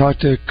when we talk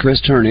to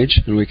Chris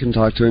Turnage, and we can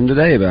talk to him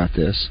today about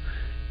this,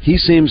 he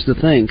seems to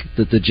think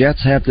that the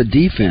Jets have the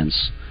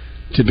defense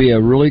to be a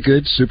really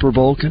good Super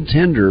Bowl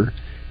contender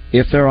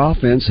if their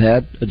offense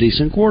had a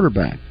decent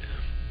quarterback.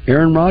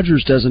 Aaron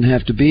Rodgers doesn't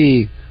have to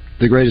be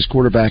the greatest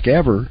quarterback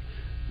ever,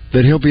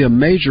 but he'll be a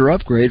major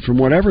upgrade from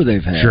whatever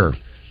they've had. Sure.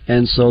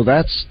 And so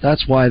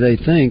that's why they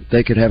think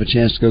they could have a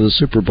chance to go to the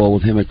Super Bowl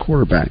with him at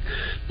quarterback.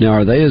 Now,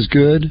 are they as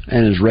good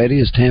and as ready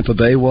as Tampa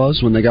Bay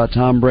was when they got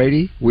Tom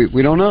Brady?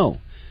 We don't know.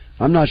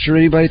 I'm not sure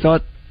anybody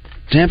thought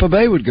Tampa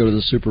Bay would go to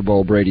the Super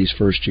Bowl Brady's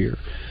first year.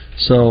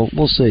 So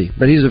we'll see.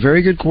 But he's a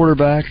very good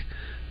quarterback.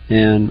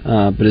 And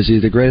but is he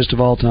the greatest of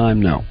all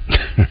time? No.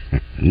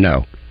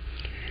 No.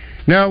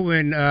 No,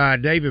 when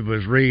David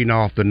was reading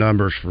off the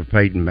numbers for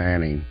Peyton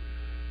Manning,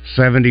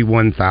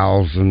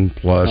 71,000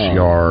 plus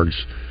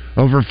yards,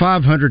 over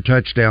 500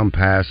 touchdown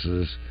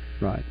passes.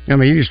 Right. I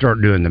mean, you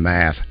start doing the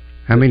math.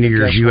 How many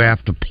years you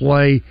have to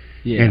play,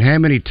 and how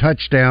many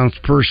touchdowns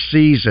per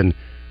season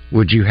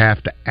would you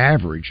have to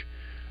average?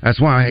 That's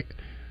why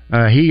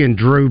he and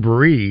Drew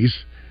Brees,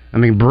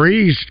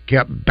 Brees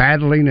kept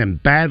battling,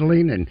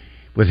 and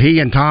with he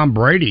and Tom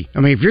Brady. I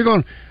mean, if you're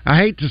going, I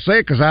hate to say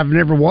it because I've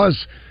never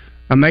was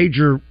a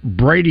major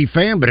Brady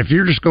fan, but if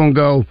you're just going to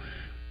go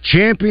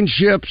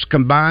championships,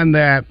 combine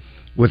that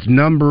with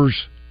numbers,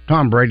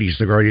 Tom Brady's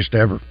the greatest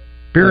ever.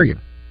 Period.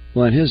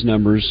 Well, in his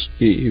numbers,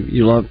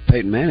 you love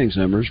Peyton Manning's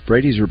numbers.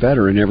 Brady's are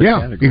better in every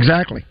category.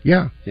 Exactly.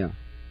 Yeah.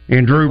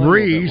 And Drew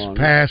Brees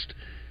passed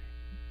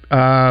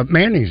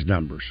Manning's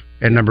numbers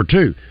at number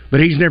 2, but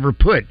he's never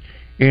put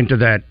into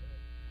that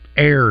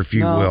air, if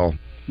you will.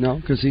 No,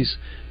 because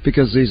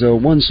he's a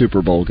one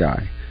Super Bowl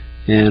guy,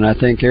 and I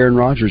think Aaron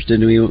Rodgers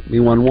didn't. He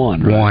won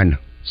one. Right? One.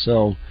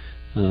 So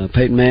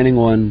Peyton Manning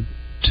won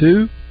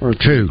 2 or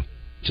 3?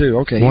 2.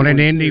 Okay. One at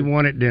Indy, 2.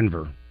 One at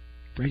Denver.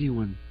 Brady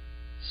won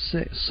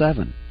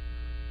 7.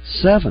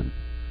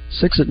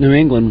 6 at New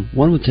England,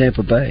 1 with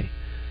Tampa Bay.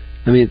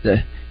 I mean,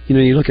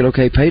 you look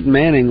at Peyton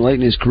Manning late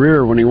in his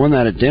career when he won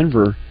that at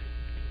Denver,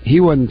 he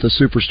wasn't the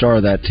superstar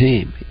of that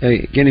team.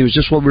 Again, he was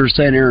just what we were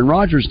saying Aaron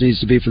Rodgers needs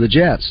to be for the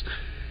Jets.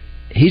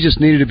 He just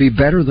needed to be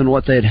better than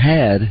what they'd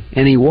had,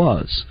 and he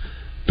was.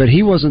 But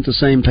he wasn't the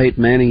same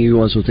Peyton Manning he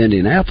was with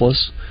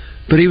Indianapolis,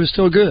 but he was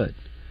still good.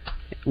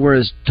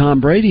 Whereas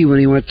Tom Brady, when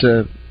he went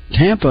to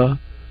Tampa,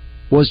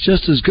 was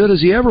just as good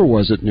as he ever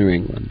was at New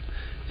England.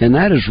 And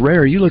that is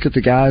rare. You look at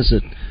the guys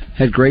that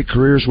had great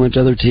careers, went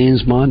to other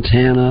teams,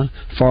 Montana,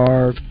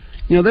 Favre.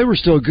 They were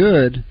still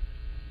good,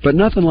 but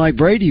nothing like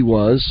Brady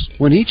was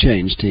when he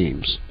changed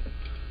teams.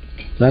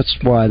 That's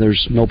why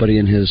there's nobody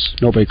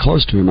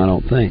close to him, I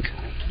don't think.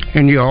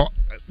 And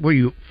will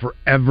you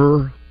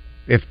forever,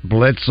 if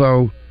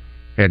Bledsoe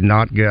had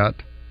not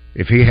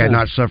if he had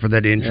not suffered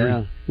that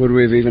injury, would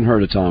we have even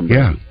heard of Tom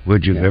Brady? Yeah,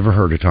 would you have ever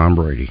heard of Tom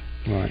Brady?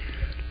 Right.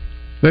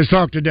 Let's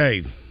talk to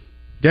Dave.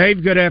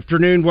 Dave, good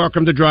afternoon.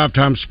 Welcome to Drive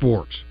Time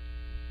Sports.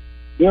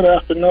 Good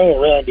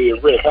afternoon, Randy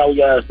and Rick. How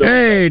you guys doing?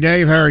 Hey,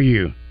 Dave, how are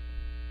you?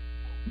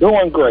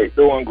 Doing great.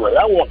 I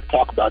want to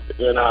talk about the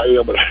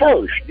NIL, but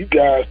first, you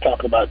guys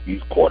talking about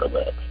these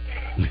quarterbacks.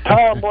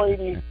 Tom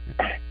Brady,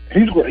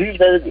 he's great. He's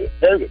very good.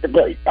 Very good.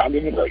 Great. I'll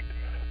give him great.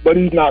 But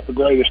he's not the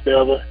greatest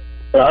ever.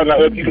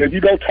 If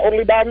you go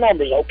totally by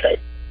numbers, okay,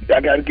 I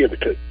got to give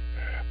it to you.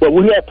 But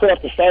we have put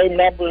up the same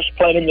numbers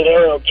playing in the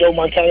era of Joe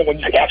Montana when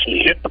you could actually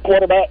hit the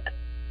quarterback.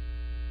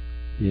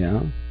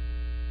 Yeah.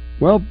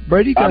 Well,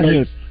 Brady got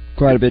hit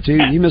quite a bit too.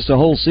 He missed a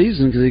whole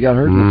season because he got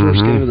hurt in the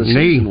first game of the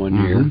season one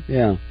year.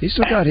 Yeah, he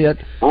still got hit.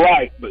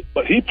 Right,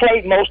 but he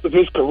played most of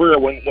his career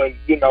when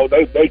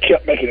they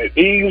kept making it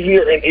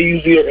easier and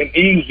easier and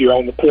easier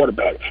on the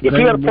quarterback. If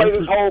he had played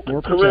his whole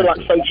career like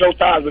say Joe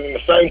Theismann in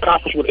the same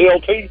conference with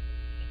LT,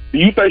 do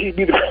you think he'd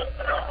be the?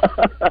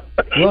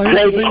 Well,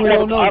 here's the thing we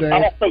don't know, Dave. I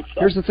don't think so.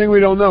 Here's the thing we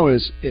don't know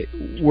is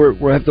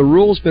have the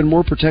rules been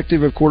more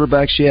protective of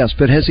quarterbacks? Yes,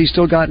 but has he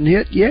still gotten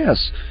hit?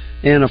 Yes.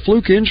 And a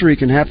fluke injury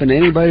can happen to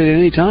anybody at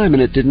any time,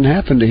 and it didn't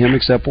happen to him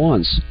except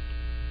once.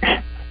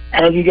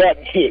 Has he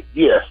gotten hit?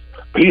 Yes.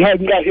 He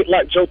hasn't got hit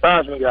like Joe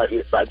Theismann got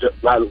hit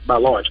by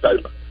Lawrence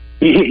Taylor.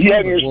 He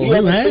hasn't seen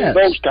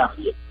those kind of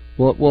hits.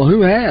 Well,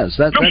 who has?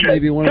 That may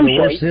be one of the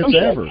worst hits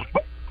ever.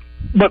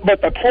 But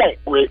the point,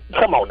 Rick,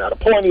 come on now. The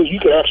point is you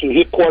could actually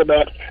hit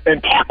quarterbacks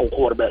and tackle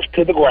quarterbacks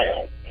to the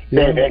ground.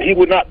 Yeah. And he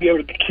would not be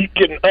able to keep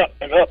getting up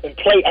and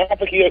play. I don't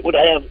think he would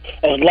have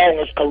as long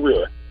a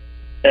career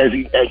as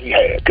he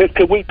had.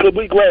 Could we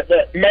grant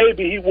that?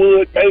 Maybe he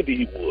would.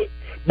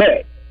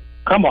 But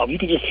come on, you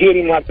can just hit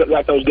him like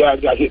those guys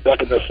got hit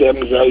back in the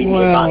 70s, 80s,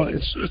 well, and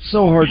 90s. It's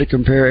so hard to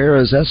compare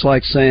eras. That's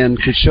like saying,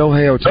 could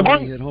Shohei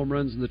Ohtani hit home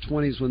runs in the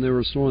 20s when they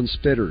were throwing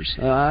spitters?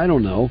 I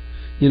don't know.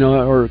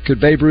 Or could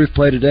Babe Ruth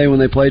play today when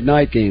they played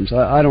night games?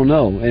 I don't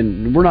know.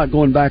 And we're not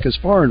going back as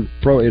far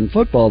in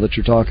football that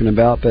you're talking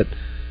about, but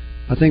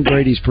I think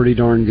Brady's pretty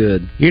darn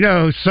good. You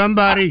know,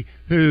 somebody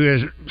who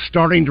is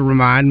starting to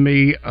remind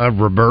me of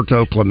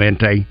Roberto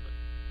Clemente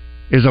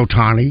is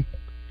Ohtani.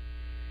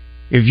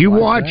 If you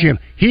watch him,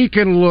 he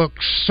can look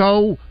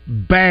so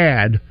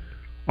bad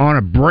on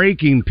a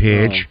breaking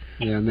pitch,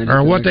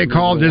 or what they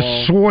call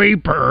this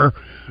sweeper,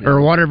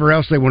 or whatever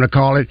else they want to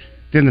call it.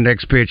 Then the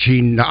next pitch,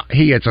 he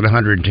hits at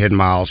 110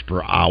 miles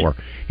per hour.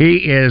 He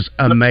is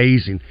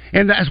amazing.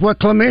 And that's what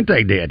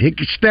Clemente did. He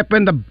could step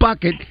in the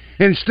bucket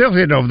and still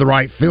hit over the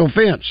right field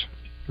fence.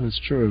 That's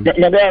true.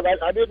 Now, Dad,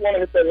 I did want to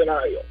hit that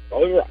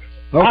NIL.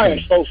 Okay. I am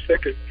so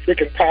sick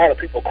and tired of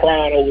people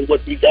crying over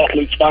what these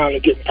athletes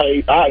finally getting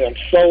paid. I am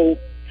so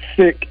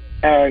sick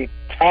and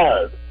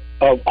tired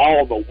of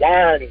all the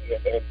whining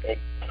and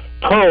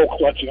pearl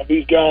clutching of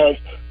these guys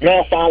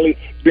now finally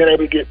being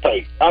able to get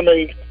paid. I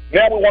mean,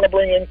 now we want to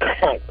bring in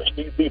Congress.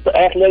 The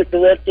athletic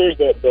directors,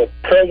 the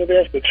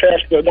presidents, the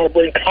chancellors want to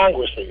bring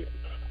Congress in.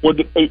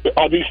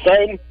 Are these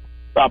same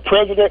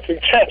presidents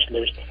and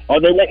chancellors, are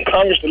they wanting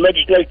Congress to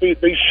legislate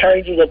these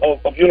changes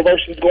of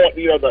universities going,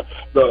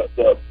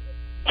 the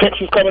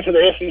Texas coming to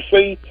the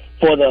SEC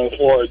for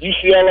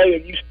UCLA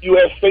and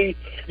USC,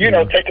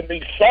 taking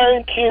these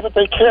same kids that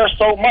they care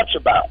so much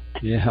about,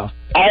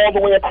 all the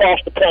way across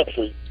the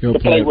country to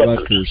play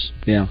Rutgers.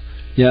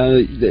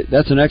 Yeah,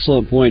 that's an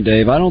excellent point,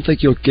 Dave. I don't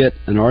think you'll get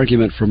an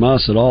argument from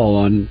us at all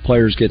on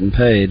players getting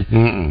paid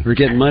or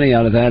getting money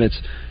out of that.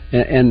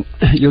 And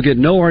you'll get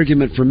no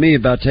argument from me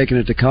about taking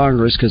it to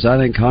Congress, because I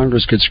think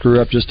Congress could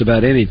screw up just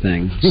about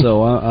anything.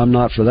 So I'm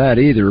not for that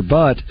either.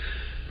 But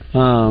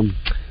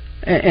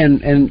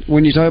and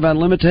when you talk about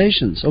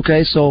limitations,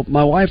 okay, so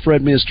my wife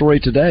read me a story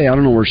today. I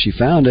don't know where she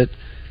found it.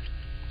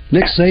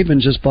 Nick Saban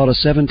just bought a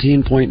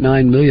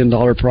 $17.9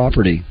 million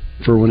property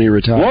for when he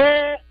retired.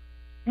 What?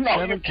 No,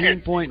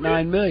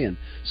 $17.9 million.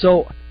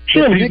 So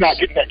surely he's not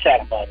getting that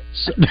kind of money.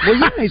 Well,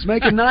 yeah, he's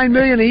making $9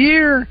 million a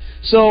year.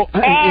 So,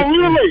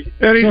 really?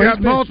 And he's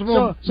got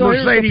multiple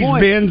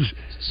Mercedes-Benz.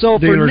 So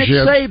for Nick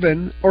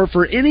Saban or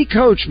for any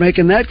coach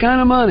making that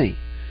kind of money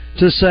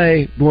to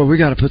say, "Boy, we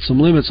got to put some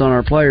limits on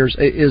our players,"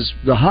 is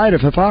the height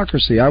of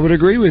hypocrisy. I would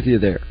agree with you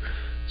there.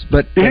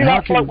 But did he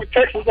not flirt with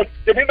Texas?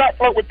 Did he not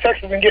flirt with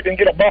Texas and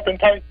get a bump in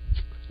pay?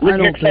 I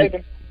don't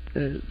think.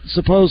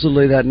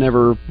 Supposedly that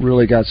never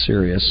really got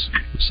serious.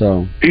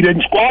 So he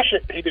didn't squash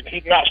it. He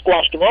did not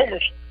squash the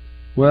rumors.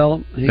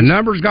 Well, the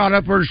numbers got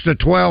upwards to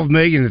 $12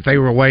 million that they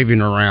were waving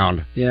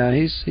around. Yeah,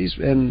 he's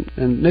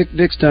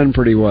Nick's done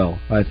pretty well,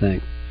 I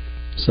think.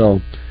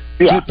 So,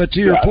 but to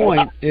your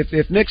point,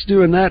 if Nick's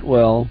doing that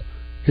well,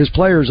 his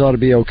players ought to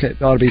be okay,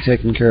 ought to be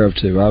taken care of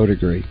too. I would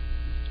agree.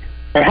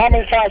 And how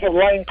many times have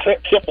Lane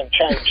Kiffin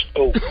changed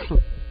schools?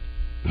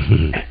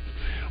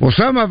 Well,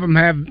 some of them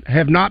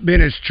have not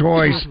been his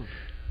choice.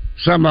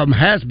 Some of them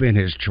has been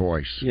his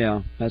choice.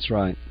 Yeah, that's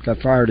right. Got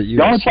fired at USC.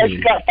 The only place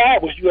he got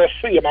fired was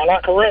USC. Am I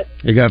not correct?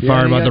 He got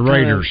fired by the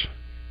Raiders.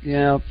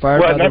 Fired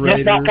by the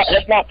Raiders.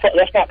 That's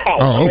not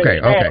college. Oh, okay.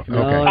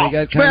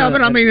 Well,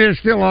 but I mean, there's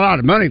still a lot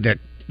of money that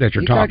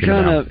you're talking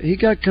about. He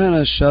got kind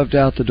of shoved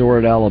out the door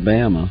at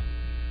Alabama,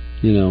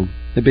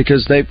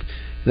 because they.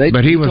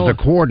 But he was the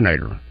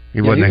coordinator.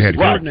 He wasn't the head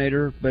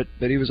coordinator, but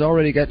he was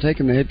already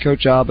taking the head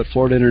coach job at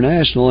Florida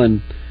International,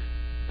 and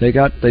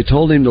they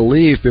told him to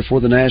leave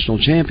before the national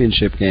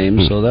championship game.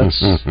 So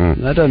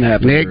that doesn't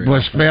happen. Nick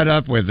was fed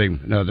up with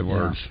him. In other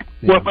words.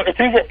 Yeah. Well, but if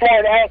he's at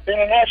Florida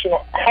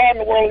International, how in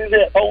the world is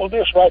that Ole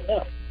Miss right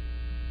now?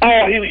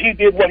 Oh, he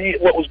did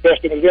what was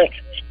best in his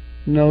interest.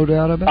 No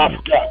doubt about it.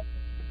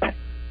 I forgot.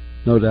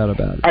 No doubt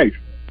about it. Hey,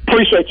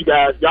 appreciate you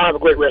guys. Y'all have a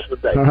great rest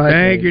of the day. All right,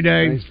 Thank you,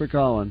 Dave. Thanks for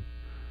calling.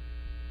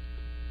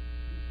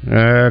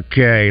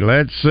 Okay,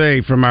 let's see.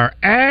 From our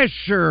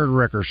Assured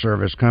Wrecker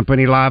Service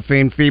Company live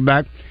feed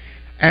feedback,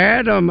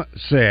 Adam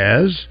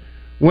says,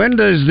 when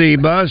does the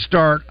Buzz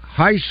start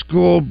high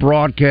school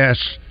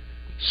broadcast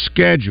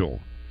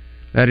schedule?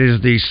 That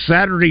is the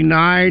Saturday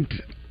night,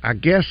 I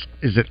guess,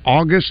 is it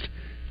August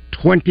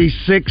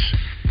 26th,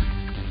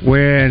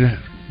 when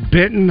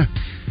Benton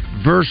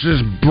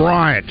versus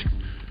Bryant,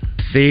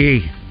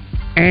 the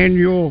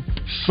annual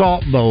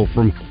Salt Bowl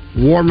from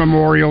War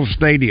Memorial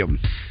Stadium.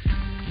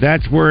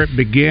 That's where it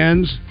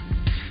begins,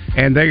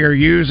 and they are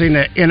using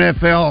the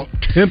NFL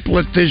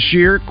template this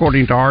year,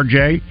 according to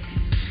RJ,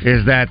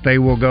 is that they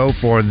will go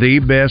for the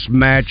best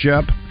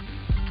matchup.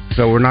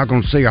 So we're not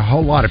going to see a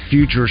whole lot of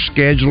future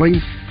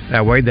scheduling.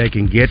 That way they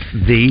can get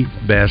the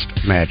best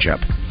matchup.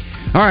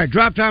 All right,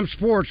 Drop Time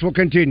Sports will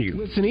continue.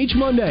 Listen each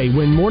Monday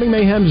when Morning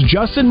Mayhem's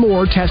Justin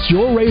Moore tests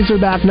your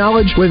Razorback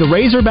knowledge with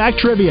Razorback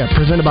Trivia,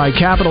 presented by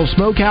Capital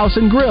Smokehouse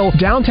and Grill,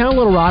 downtown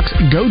Little Rock's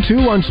go-to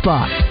lunch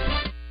spot.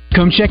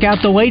 Come check out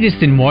the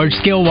latest in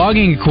large-scale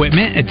logging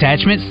equipment,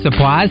 attachments,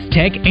 supplies,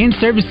 tech, and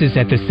services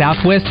at the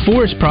Southwest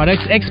Forest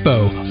Products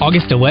Expo,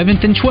 August 11th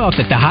and 12th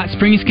at the Hot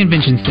Springs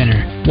Convention Center.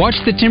 Watch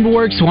the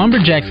Timberworks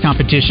Lumberjacks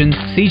competition,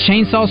 see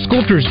chainsaw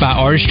sculptures by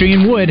Artistry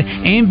and Wood,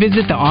 and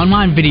visit the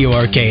online video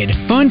arcade.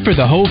 Fun for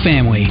the whole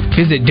family.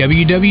 Visit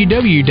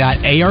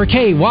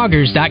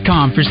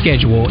www.arkloggers.com for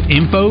schedule,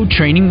 info,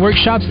 training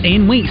workshops,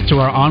 and links to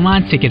our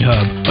online ticket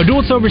hub.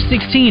 Adults over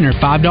 16 are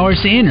 $5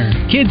 to enter.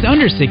 Kids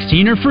under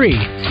 16 are free.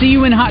 See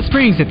you in Hot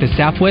Springs at the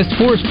Southwest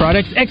Forest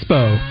Products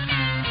Expo.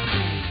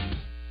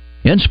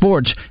 In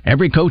sports,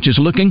 every coach is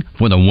looking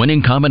for the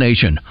winning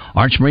combination.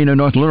 Arch Marine in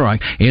North Little Rock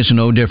is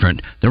no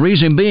different. The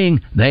reason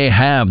being, they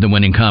have the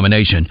winning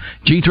combination.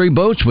 G3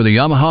 boats with a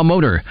Yamaha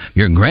motor.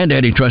 Your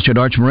granddaddy trusted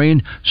Arch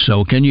Marine,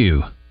 so can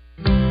you.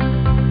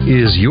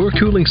 Is your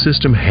cooling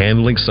system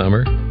handling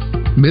summer?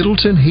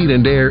 Middleton Heat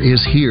and Air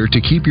is here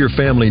to keep your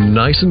family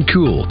nice and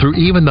cool through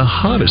even the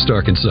hottest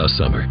Arkansas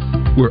summer.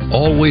 We're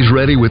always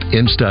ready with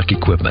in-stock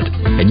equipment,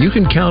 and you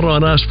can count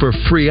on us for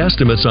free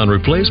estimates on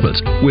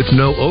replacements with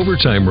no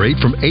overtime rate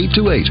from 8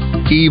 to 8,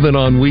 even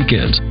on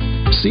weekends.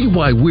 See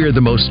why we're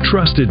the most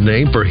trusted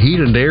name for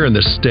heat and air in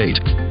the state.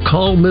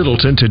 Call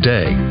Middleton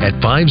today at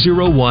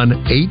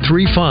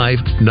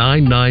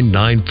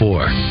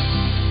 501-835-9994.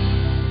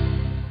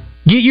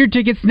 Get your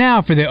tickets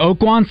now for the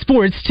Oaklawn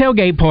Sports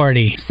Tailgate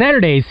Party.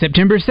 Saturday,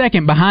 September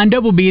 2nd, behind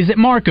Double B's at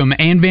Markham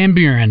and Van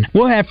Buren.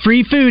 We'll have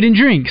free food and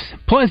drinks,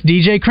 plus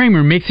DJ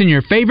Kramer mixing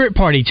your favorite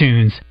party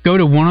tunes. Go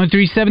to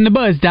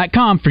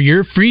 1037thebuzz.com for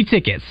your free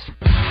tickets.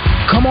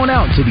 Come on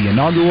out to the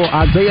inaugural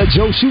Isaiah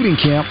Joe Shooting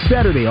Camp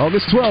Saturday,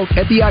 August 12th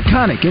at the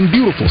iconic and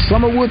beautiful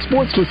Summerwood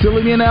Sports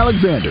Facility in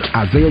Alexander.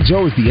 Isaiah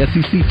Joe is the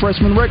SEC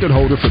freshman record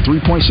holder for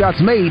three-point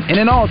shots made and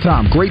an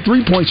all-time great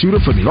three-point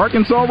shooter for the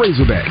Arkansas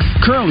Razorbacks.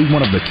 Currently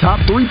one of the top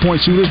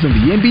three-point shooters in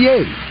the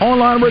NBA.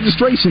 Online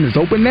registration is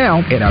open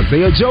now at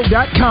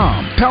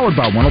IsaiahJoe.com. Powered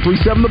by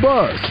 1037 The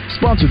Buzz.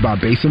 Sponsored by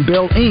Basin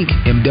Bell Inc.,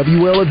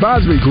 MWL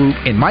Advisory Group,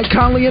 and Mike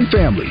Conley and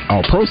family.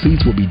 All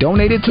proceeds will be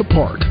donated to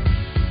Park.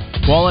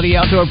 Quality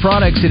Outdoor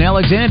Products in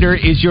Alexander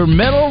is your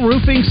metal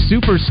roofing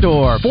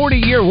superstore.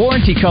 40-year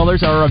warranty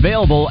colors are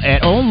available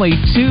at only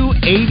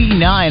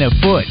 $289 a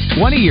foot.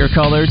 20-year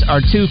colors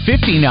are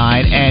 $259,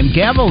 and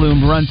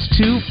Gavaloom runs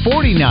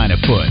 $249 a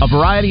foot. A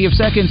variety of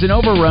seconds and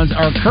overruns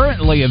are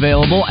currently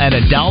available at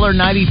 $1.95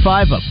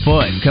 a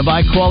foot. Come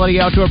by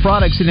Quality Outdoor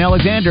Products in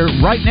Alexander,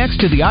 right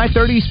next to the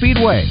I-30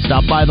 Speedway.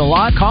 Stop by the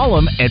lot, call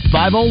them at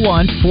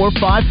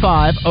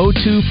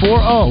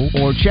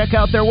 501-455-0240, or check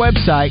out their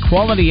website,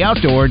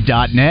 QualityOutdoor.net.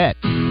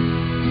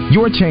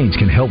 Your change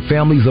can help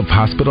families of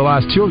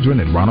hospitalized children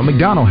at Ronald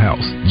McDonald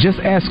House.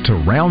 Just ask to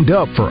round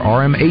up for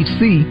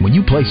RMHC when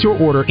you place your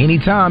order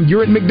anytime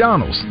you're at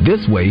McDonald's.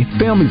 This way,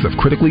 families of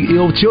critically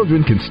ill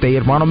children can stay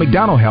at Ronald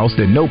McDonald House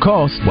at no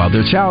cost while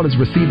their child is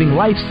receiving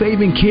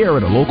life-saving care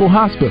at a local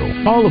hospital.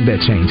 All of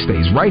that change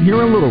stays right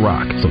here in Little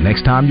Rock. So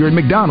next time you're at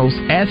McDonald's,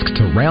 ask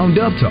to round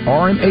up to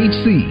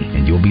RMHC,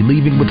 and you'll be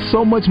leaving with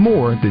so much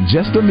more than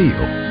just a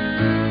meal.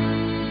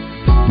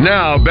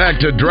 Now back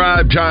to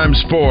Drive Time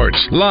Sports,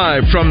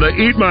 live from the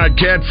Eat My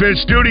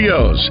Catfish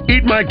studios.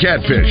 Eat My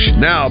Catfish,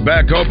 now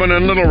back open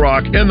in Little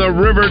Rock in the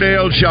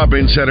Riverdale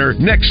Shopping Center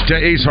next to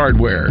Ace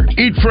Hardware.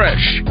 Eat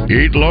fresh,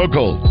 eat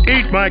local,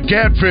 Eat My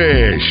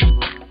Catfish.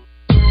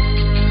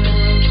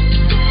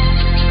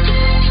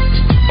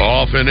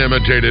 Often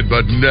imitated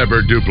but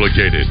never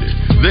duplicated.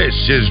 This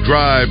is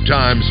Drive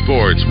Time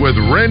Sports with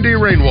Randy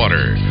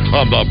Rainwater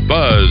on the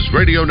Buzz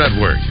Radio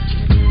Network.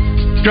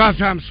 Drive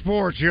Time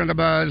Sports here on the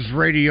Buzz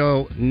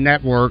Radio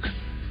Network.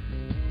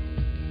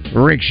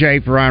 Rick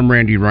Shaeffer, I'm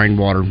Randy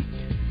Rainwater.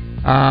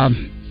 I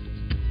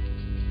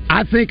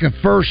think of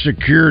First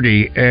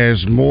Security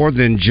as more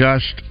than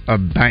just a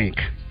bank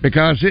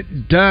because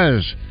it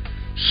does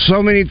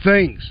so many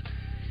things.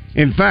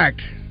 In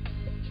fact,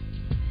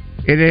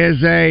 it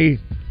is a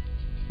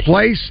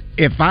place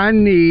if I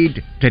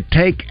need to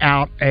take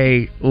out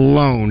a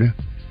loan,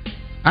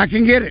 I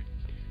can get it.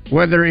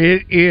 Whether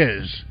it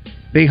is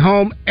the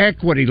home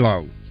equity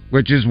loan,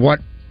 which is what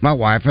my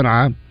wife and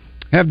I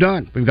have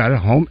done. We've got a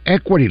home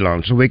equity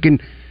loan so we can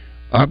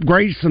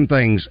upgrade some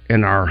things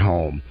in our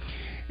home.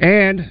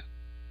 And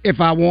if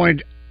I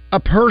wanted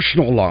a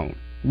personal loan,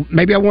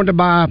 maybe I wanted to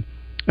buy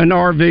an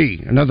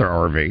RV, another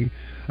RV,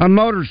 a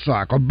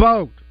motorcycle, a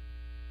boat.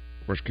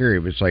 Of course, Carrie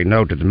would say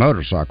no to the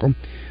motorcycle.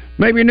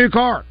 Maybe a new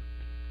car.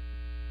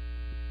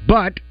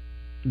 But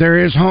there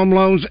is home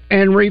loans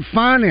and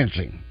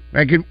refinancing.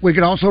 We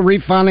could also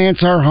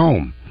refinance our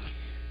home.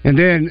 And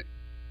then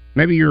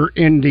maybe you're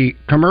in the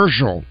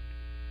commercial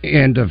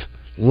end of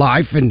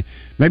life and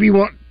maybe you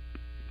want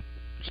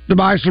to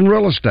buy some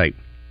real estate.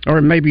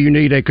 Or maybe you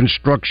need a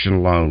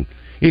construction loan,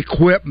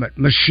 equipment,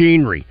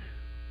 machinery,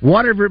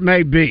 whatever it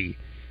may be.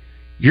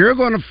 You're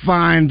going to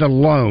find the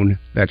loan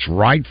that's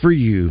right for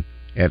you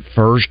at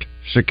First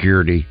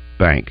Security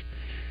Bank.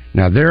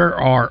 Now, there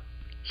are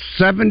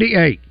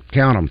 78,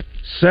 count them,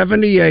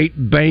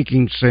 78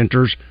 banking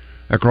centers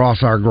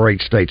across our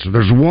great state. So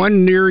there's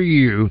one near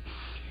you.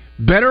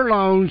 Better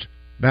loans,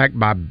 backed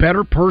by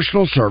better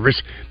personal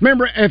service.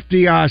 Member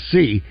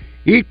FDIC,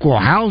 equal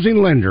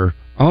housing lender,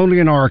 only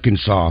in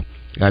Arkansas.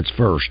 That's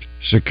First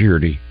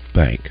Security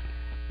Bank.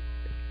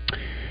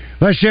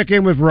 Let's check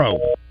in with Roe.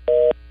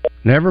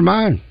 Never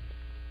mind.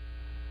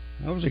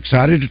 I was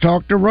excited to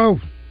talk to Roe,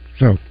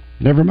 so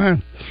never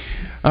mind.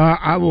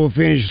 I will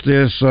finish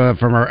this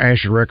from our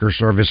Asher Record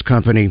Service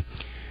Company.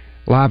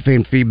 Live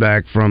fan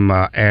feedback from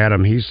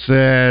Adam. He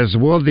says,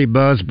 will the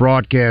Buzz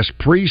broadcast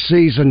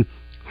preseason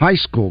high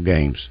school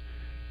games?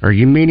 Are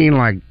you meaning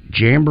like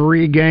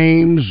jamboree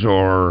games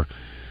or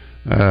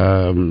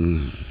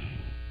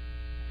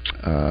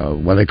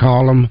what they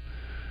call them?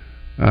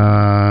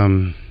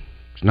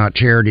 It's not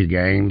charity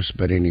games,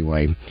 but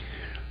anyway.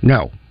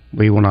 No,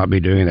 we will not be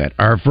doing that.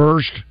 Our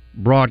first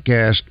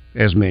broadcast,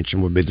 as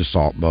mentioned, would be the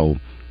Salt Bowl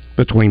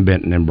between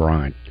Benton and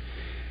Bryant.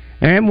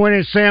 And when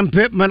is Sam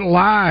Pittman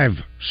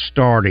Live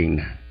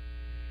starting?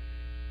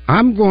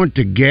 I'm going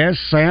to guess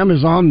Sam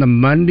is on the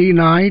Monday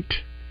night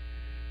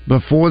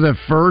before the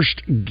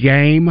first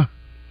game,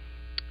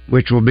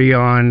 which will be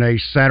on a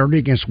Saturday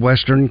against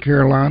Western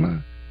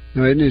Carolina.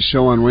 No, isn't his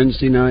show on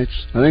Wednesday nights?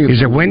 I think it's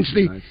Is it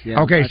Wednesday?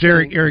 Yeah, okay, it's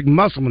Eric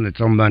Musselman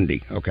that's on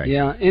Monday. Okay.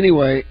 Yeah,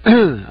 anyway,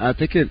 I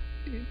think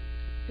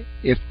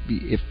if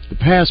the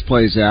pass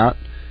plays out,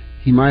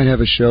 he might have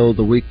a show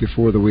the week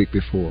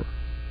before.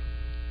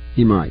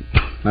 He might.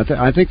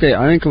 I think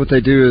what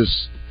they do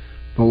is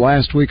the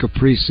last week of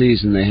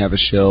preseason they have a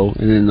show,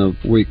 and then the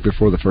week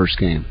before the first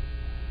game.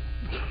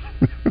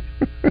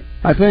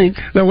 I think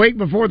the week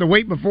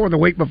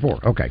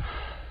before. Okay.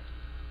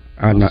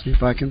 I'll see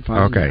if I can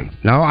find it. Okay.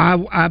 No,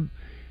 I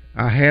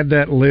had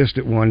that list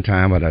at one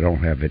time, but I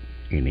don't have it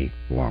any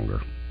longer.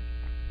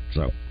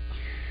 So,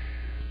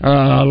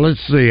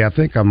 let's see. I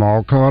think I'm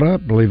all caught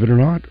up, believe it or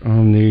not,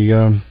 on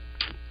the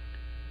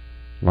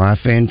live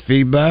fan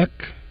feedback.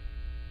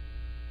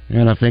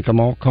 And I think I'm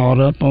all caught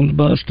up on the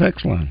Buzz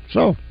text line.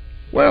 So,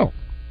 well,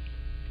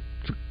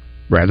 it's a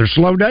rather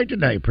slow day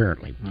today,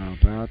 apparently. How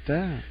about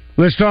that?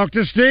 Let's talk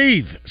to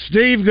Steve.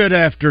 Steve, good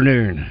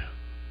afternoon.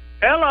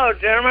 Hello,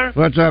 gentlemen.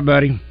 What's up,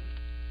 buddy?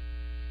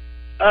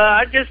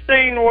 I just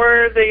seen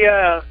where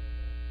the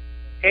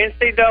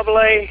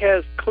NCAA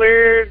has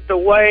cleared the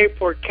way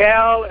for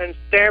Cal and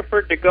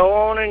Stanford to go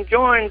on and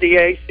join the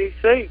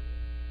ACC.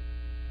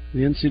 The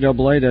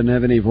NCAA doesn't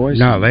have any voice.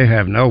 No, they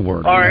have no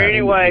word. Or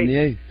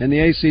anyway, and the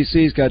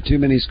ACC's got too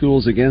many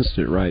schools against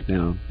it right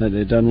now.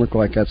 It doesn't look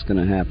like that's going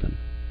to happen.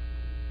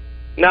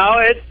 No,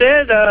 it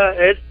said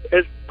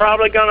it's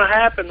probably going to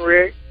happen,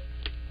 Rick.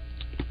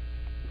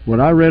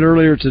 What I read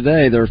earlier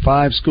today, there are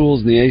 5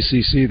 schools in the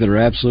ACC that are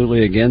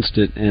absolutely against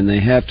it, and they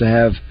have to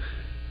have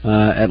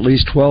at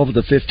least 12 of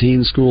the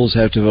 15 schools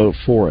have to vote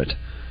for it.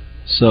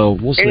 So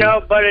we'll see.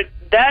 But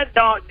that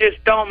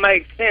don't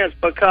make sense,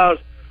 because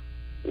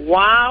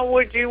why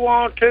would you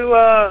want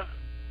to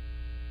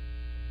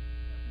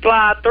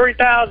fly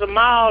 3,000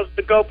 miles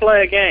to go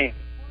play a game?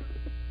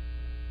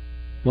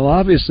 Well,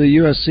 obviously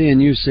USC and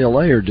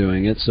UCLA are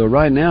doing it, so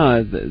right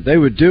now they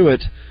would do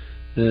it.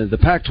 The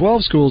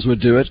Pac-12 schools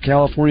would do it.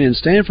 California and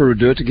Stanford would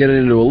do it to get it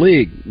into a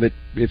league. But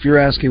if you're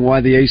asking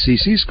why the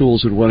ACC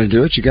schools would want to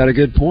do it, you got a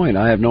good point.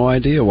 I have no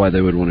idea why they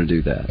would want to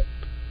do that.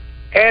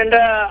 And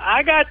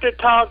I got to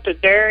talk to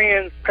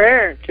Darian's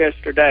parents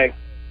yesterday.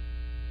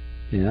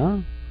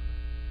 Yeah?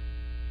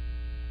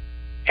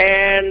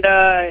 And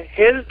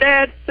his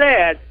dad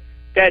said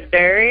that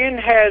Darian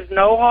has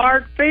no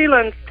hard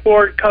feelings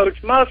toward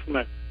Coach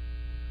Musselman.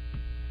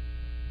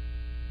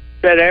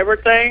 Said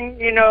everything,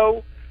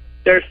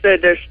 they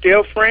said they're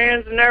still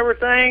friends and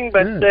everything,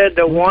 but said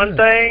the one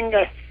thing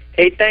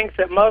he thinks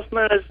that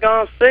Musselman is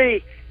going to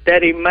see,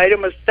 that he made a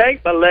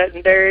mistake by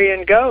letting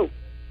Darian go.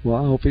 Well,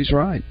 I hope he's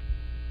right.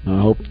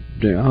 I hope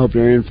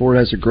Darian Ford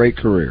has a great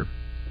career.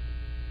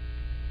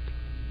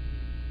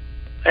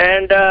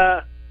 And,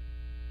 I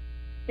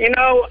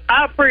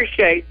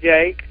appreciate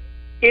Jake.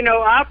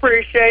 I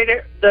appreciate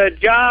it, the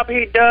job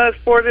he does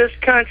for this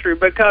country,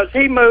 because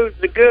he moves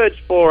the goods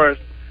for us.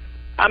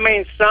 I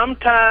mean,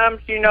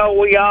 sometimes,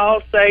 we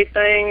all say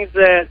things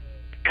that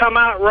come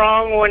out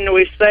wrong when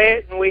we say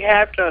it, and we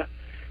have to,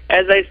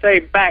 as they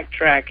say,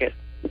 backtrack it.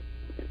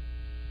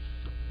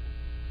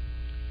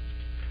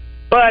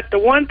 But the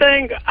one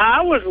thing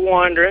I was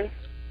wondering,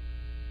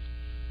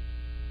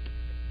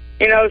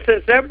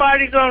 since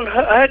everybody's on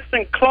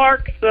Hudson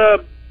Clark's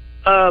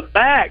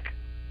back,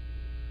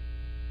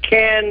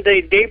 can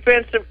the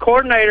defensive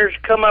coordinators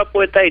come up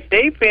with a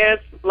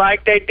defense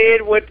like they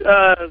did with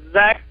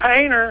Zach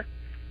Painter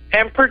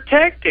and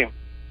protect him?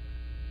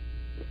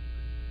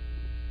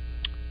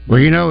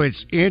 Well,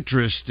 it's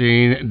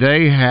interesting.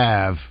 They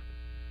have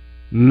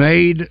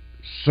made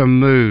some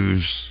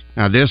moves.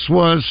 Now, this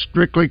was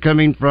strictly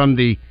coming from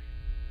the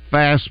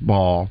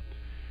fastball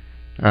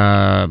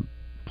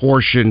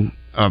portion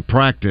of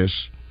practice,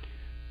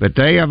 but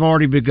they have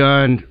already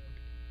begun,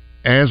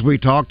 as we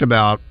talked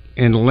about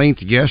in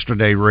length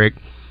yesterday, Rick,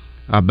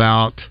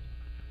 about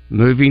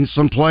moving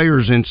some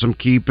players in some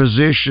key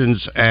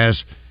positions.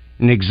 As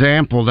an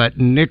example, that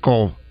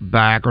nickel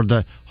back or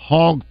the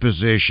hog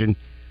position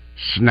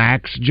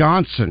Snacks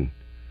Johnson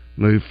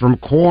moved from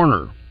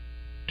corner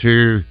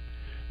to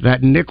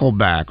that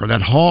nickelback or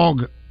that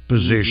hog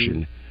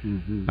position.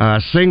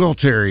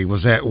 Singletary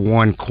was at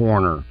one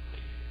corner.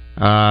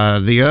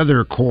 The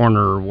other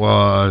corner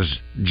was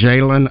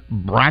Jalen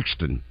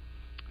Braxton,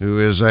 who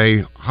is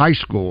a high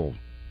school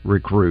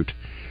recruit.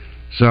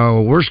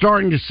 So we're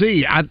starting to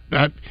see.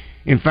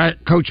 In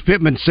fact, Coach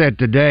Pittman said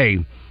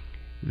today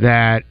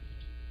that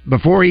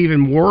before he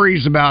even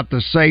worries about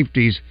the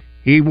safeties,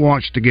 he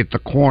wants to get the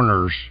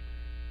corners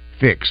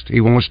fixed.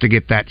 He wants to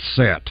get that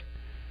set.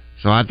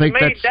 So I think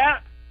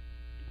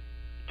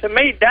to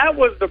me, that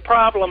was the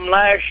problem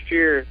last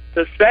year.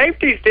 The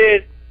safeties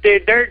did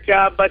their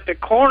job, but the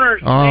corners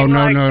seemed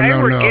like they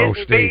were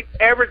getting beat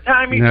every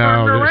time you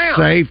turned around.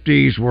 The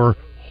safeties were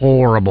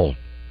horrible.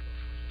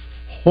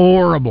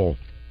 Horrible.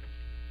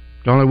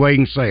 The only way you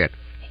can say it.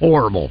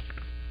 Horrible.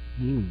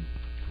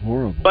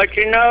 Horrible. But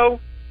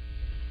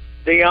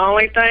the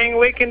only thing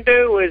we can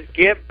do is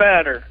get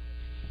better.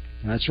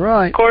 That's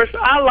right. Of course,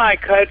 I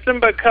like Hudson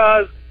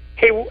because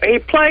he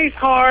plays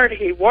hard,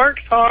 he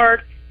works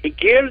hard, he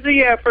gives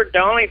the effort.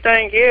 The only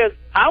thing is,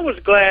 I was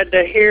glad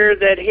to hear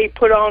that he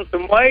put on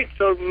some weight,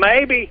 so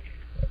maybe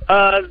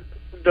the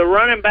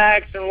running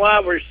backs and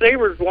wide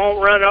receivers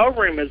won't run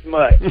over him as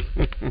much.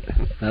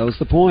 That was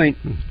the point.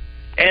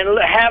 And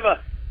have a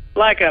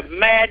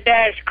mad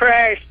dash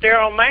crash there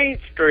on Main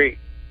Street.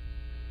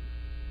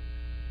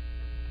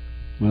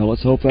 Well,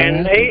 let's hope that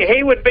and happens.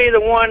 he would be the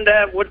one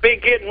that would be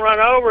getting run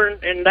over,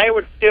 and they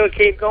would still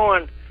keep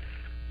going.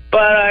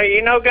 But,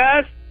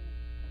 guys,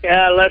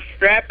 let's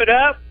strap it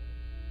up,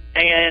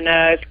 and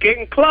it's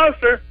getting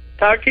closer.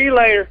 Talk to you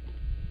later.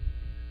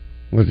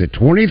 Was it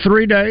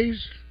 23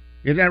 days?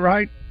 Is that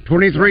right?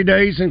 23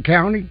 days in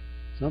county?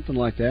 Something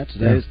like that.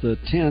 Today's the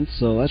 10th,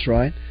 so that's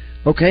right.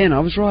 Okay, and I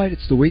was right.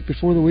 It's the week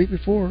before the week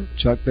before.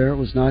 Chuck Barrett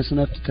was nice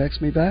enough to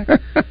text me back.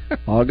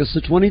 August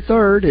the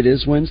 23rd. It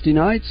is Wednesday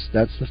nights.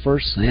 That's the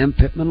first Sam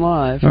Pittman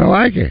Live. I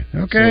like it.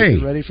 Okay. So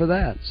get ready for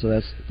that. So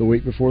that's the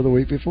week before the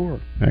week before.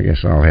 I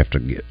guess I'll have to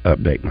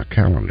update my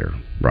calendar,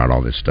 write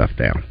all this stuff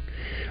down.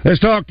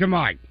 Let's talk to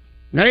Mike.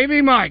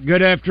 Navy Mike,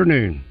 good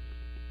afternoon.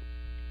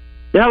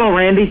 Hello,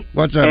 Randy.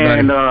 What's up,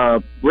 buddy?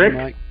 And Rick.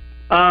 Mike.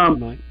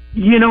 Randy,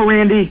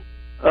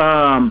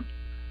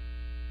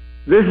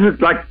 this is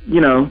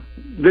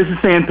this is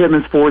Sam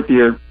Pittman's fourth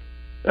year.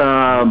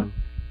 To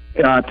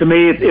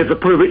me, it's a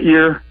prove-it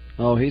year.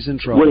 Oh, he's in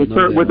trouble. With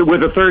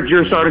a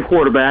third-year starting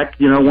quarterback,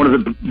 one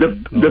of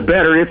the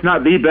better, if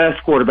not the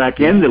best quarterback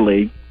in the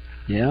league.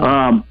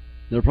 Yeah.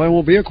 There probably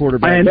won't be a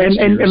quarterback and next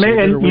year.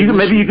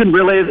 Maybe you can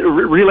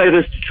relay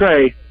this to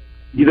Trey.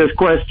 This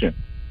question.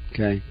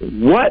 Okay.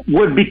 What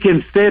would be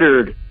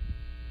considered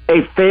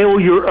a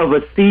failure of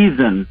a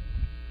season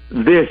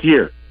this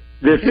year?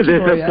 This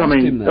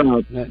upcoming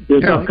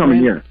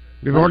year.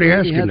 We've already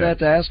asked him that. He had that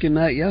to ask him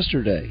that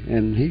yesterday,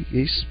 and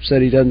he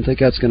said he doesn't think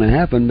that's going to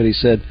happen, but he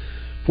said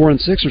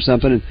 4-6 or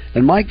something.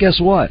 And Mike,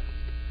 guess what?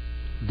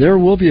 There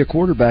will be a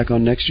quarterback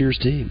on next year's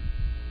team.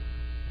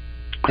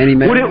 And he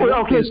so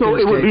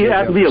it would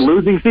have to be a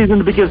losing season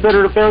to be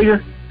considered a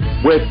failure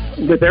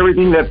with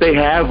everything that they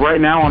have right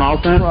now on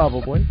offense.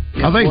 Probably.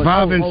 I think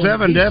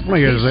 5-7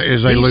 definitely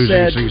is a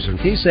losing season.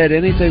 He said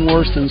anything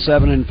worse than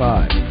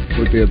 7-5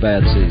 would be a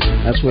bad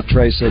season. That's what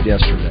Trey said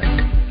yesterday.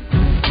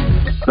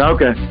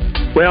 Okay.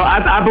 Well,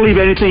 I believe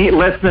anything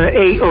less than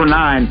 8 or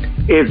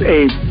 9 is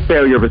a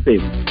failure of a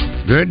season.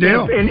 Good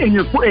deal. In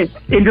your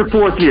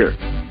fourth year.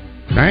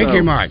 Thank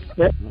you, Mike.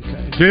 Okay.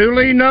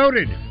 Duly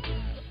noted.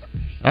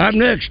 Up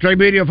next,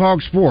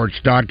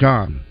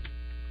 TreyMediaFogSports.com.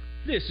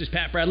 This is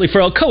Pat Bradley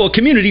for Alcoa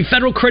Community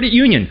Federal Credit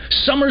Union.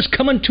 Summer's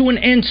coming to an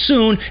end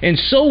soon, and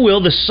so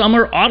will the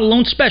Summer Auto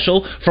Loan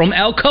Special from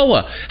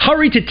Alcoa.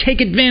 Hurry to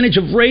take advantage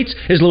of rates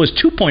as low as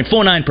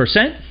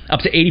 2.49%, up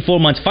to 84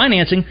 months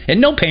financing,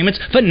 and no payments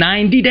for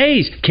 90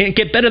 days. Can't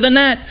get better than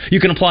that. You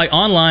can apply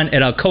online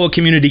at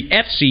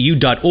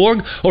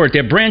alcoacommunityfcu.org or at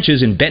their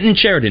branches in Benton and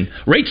Sheridan.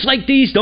 Rates like these don't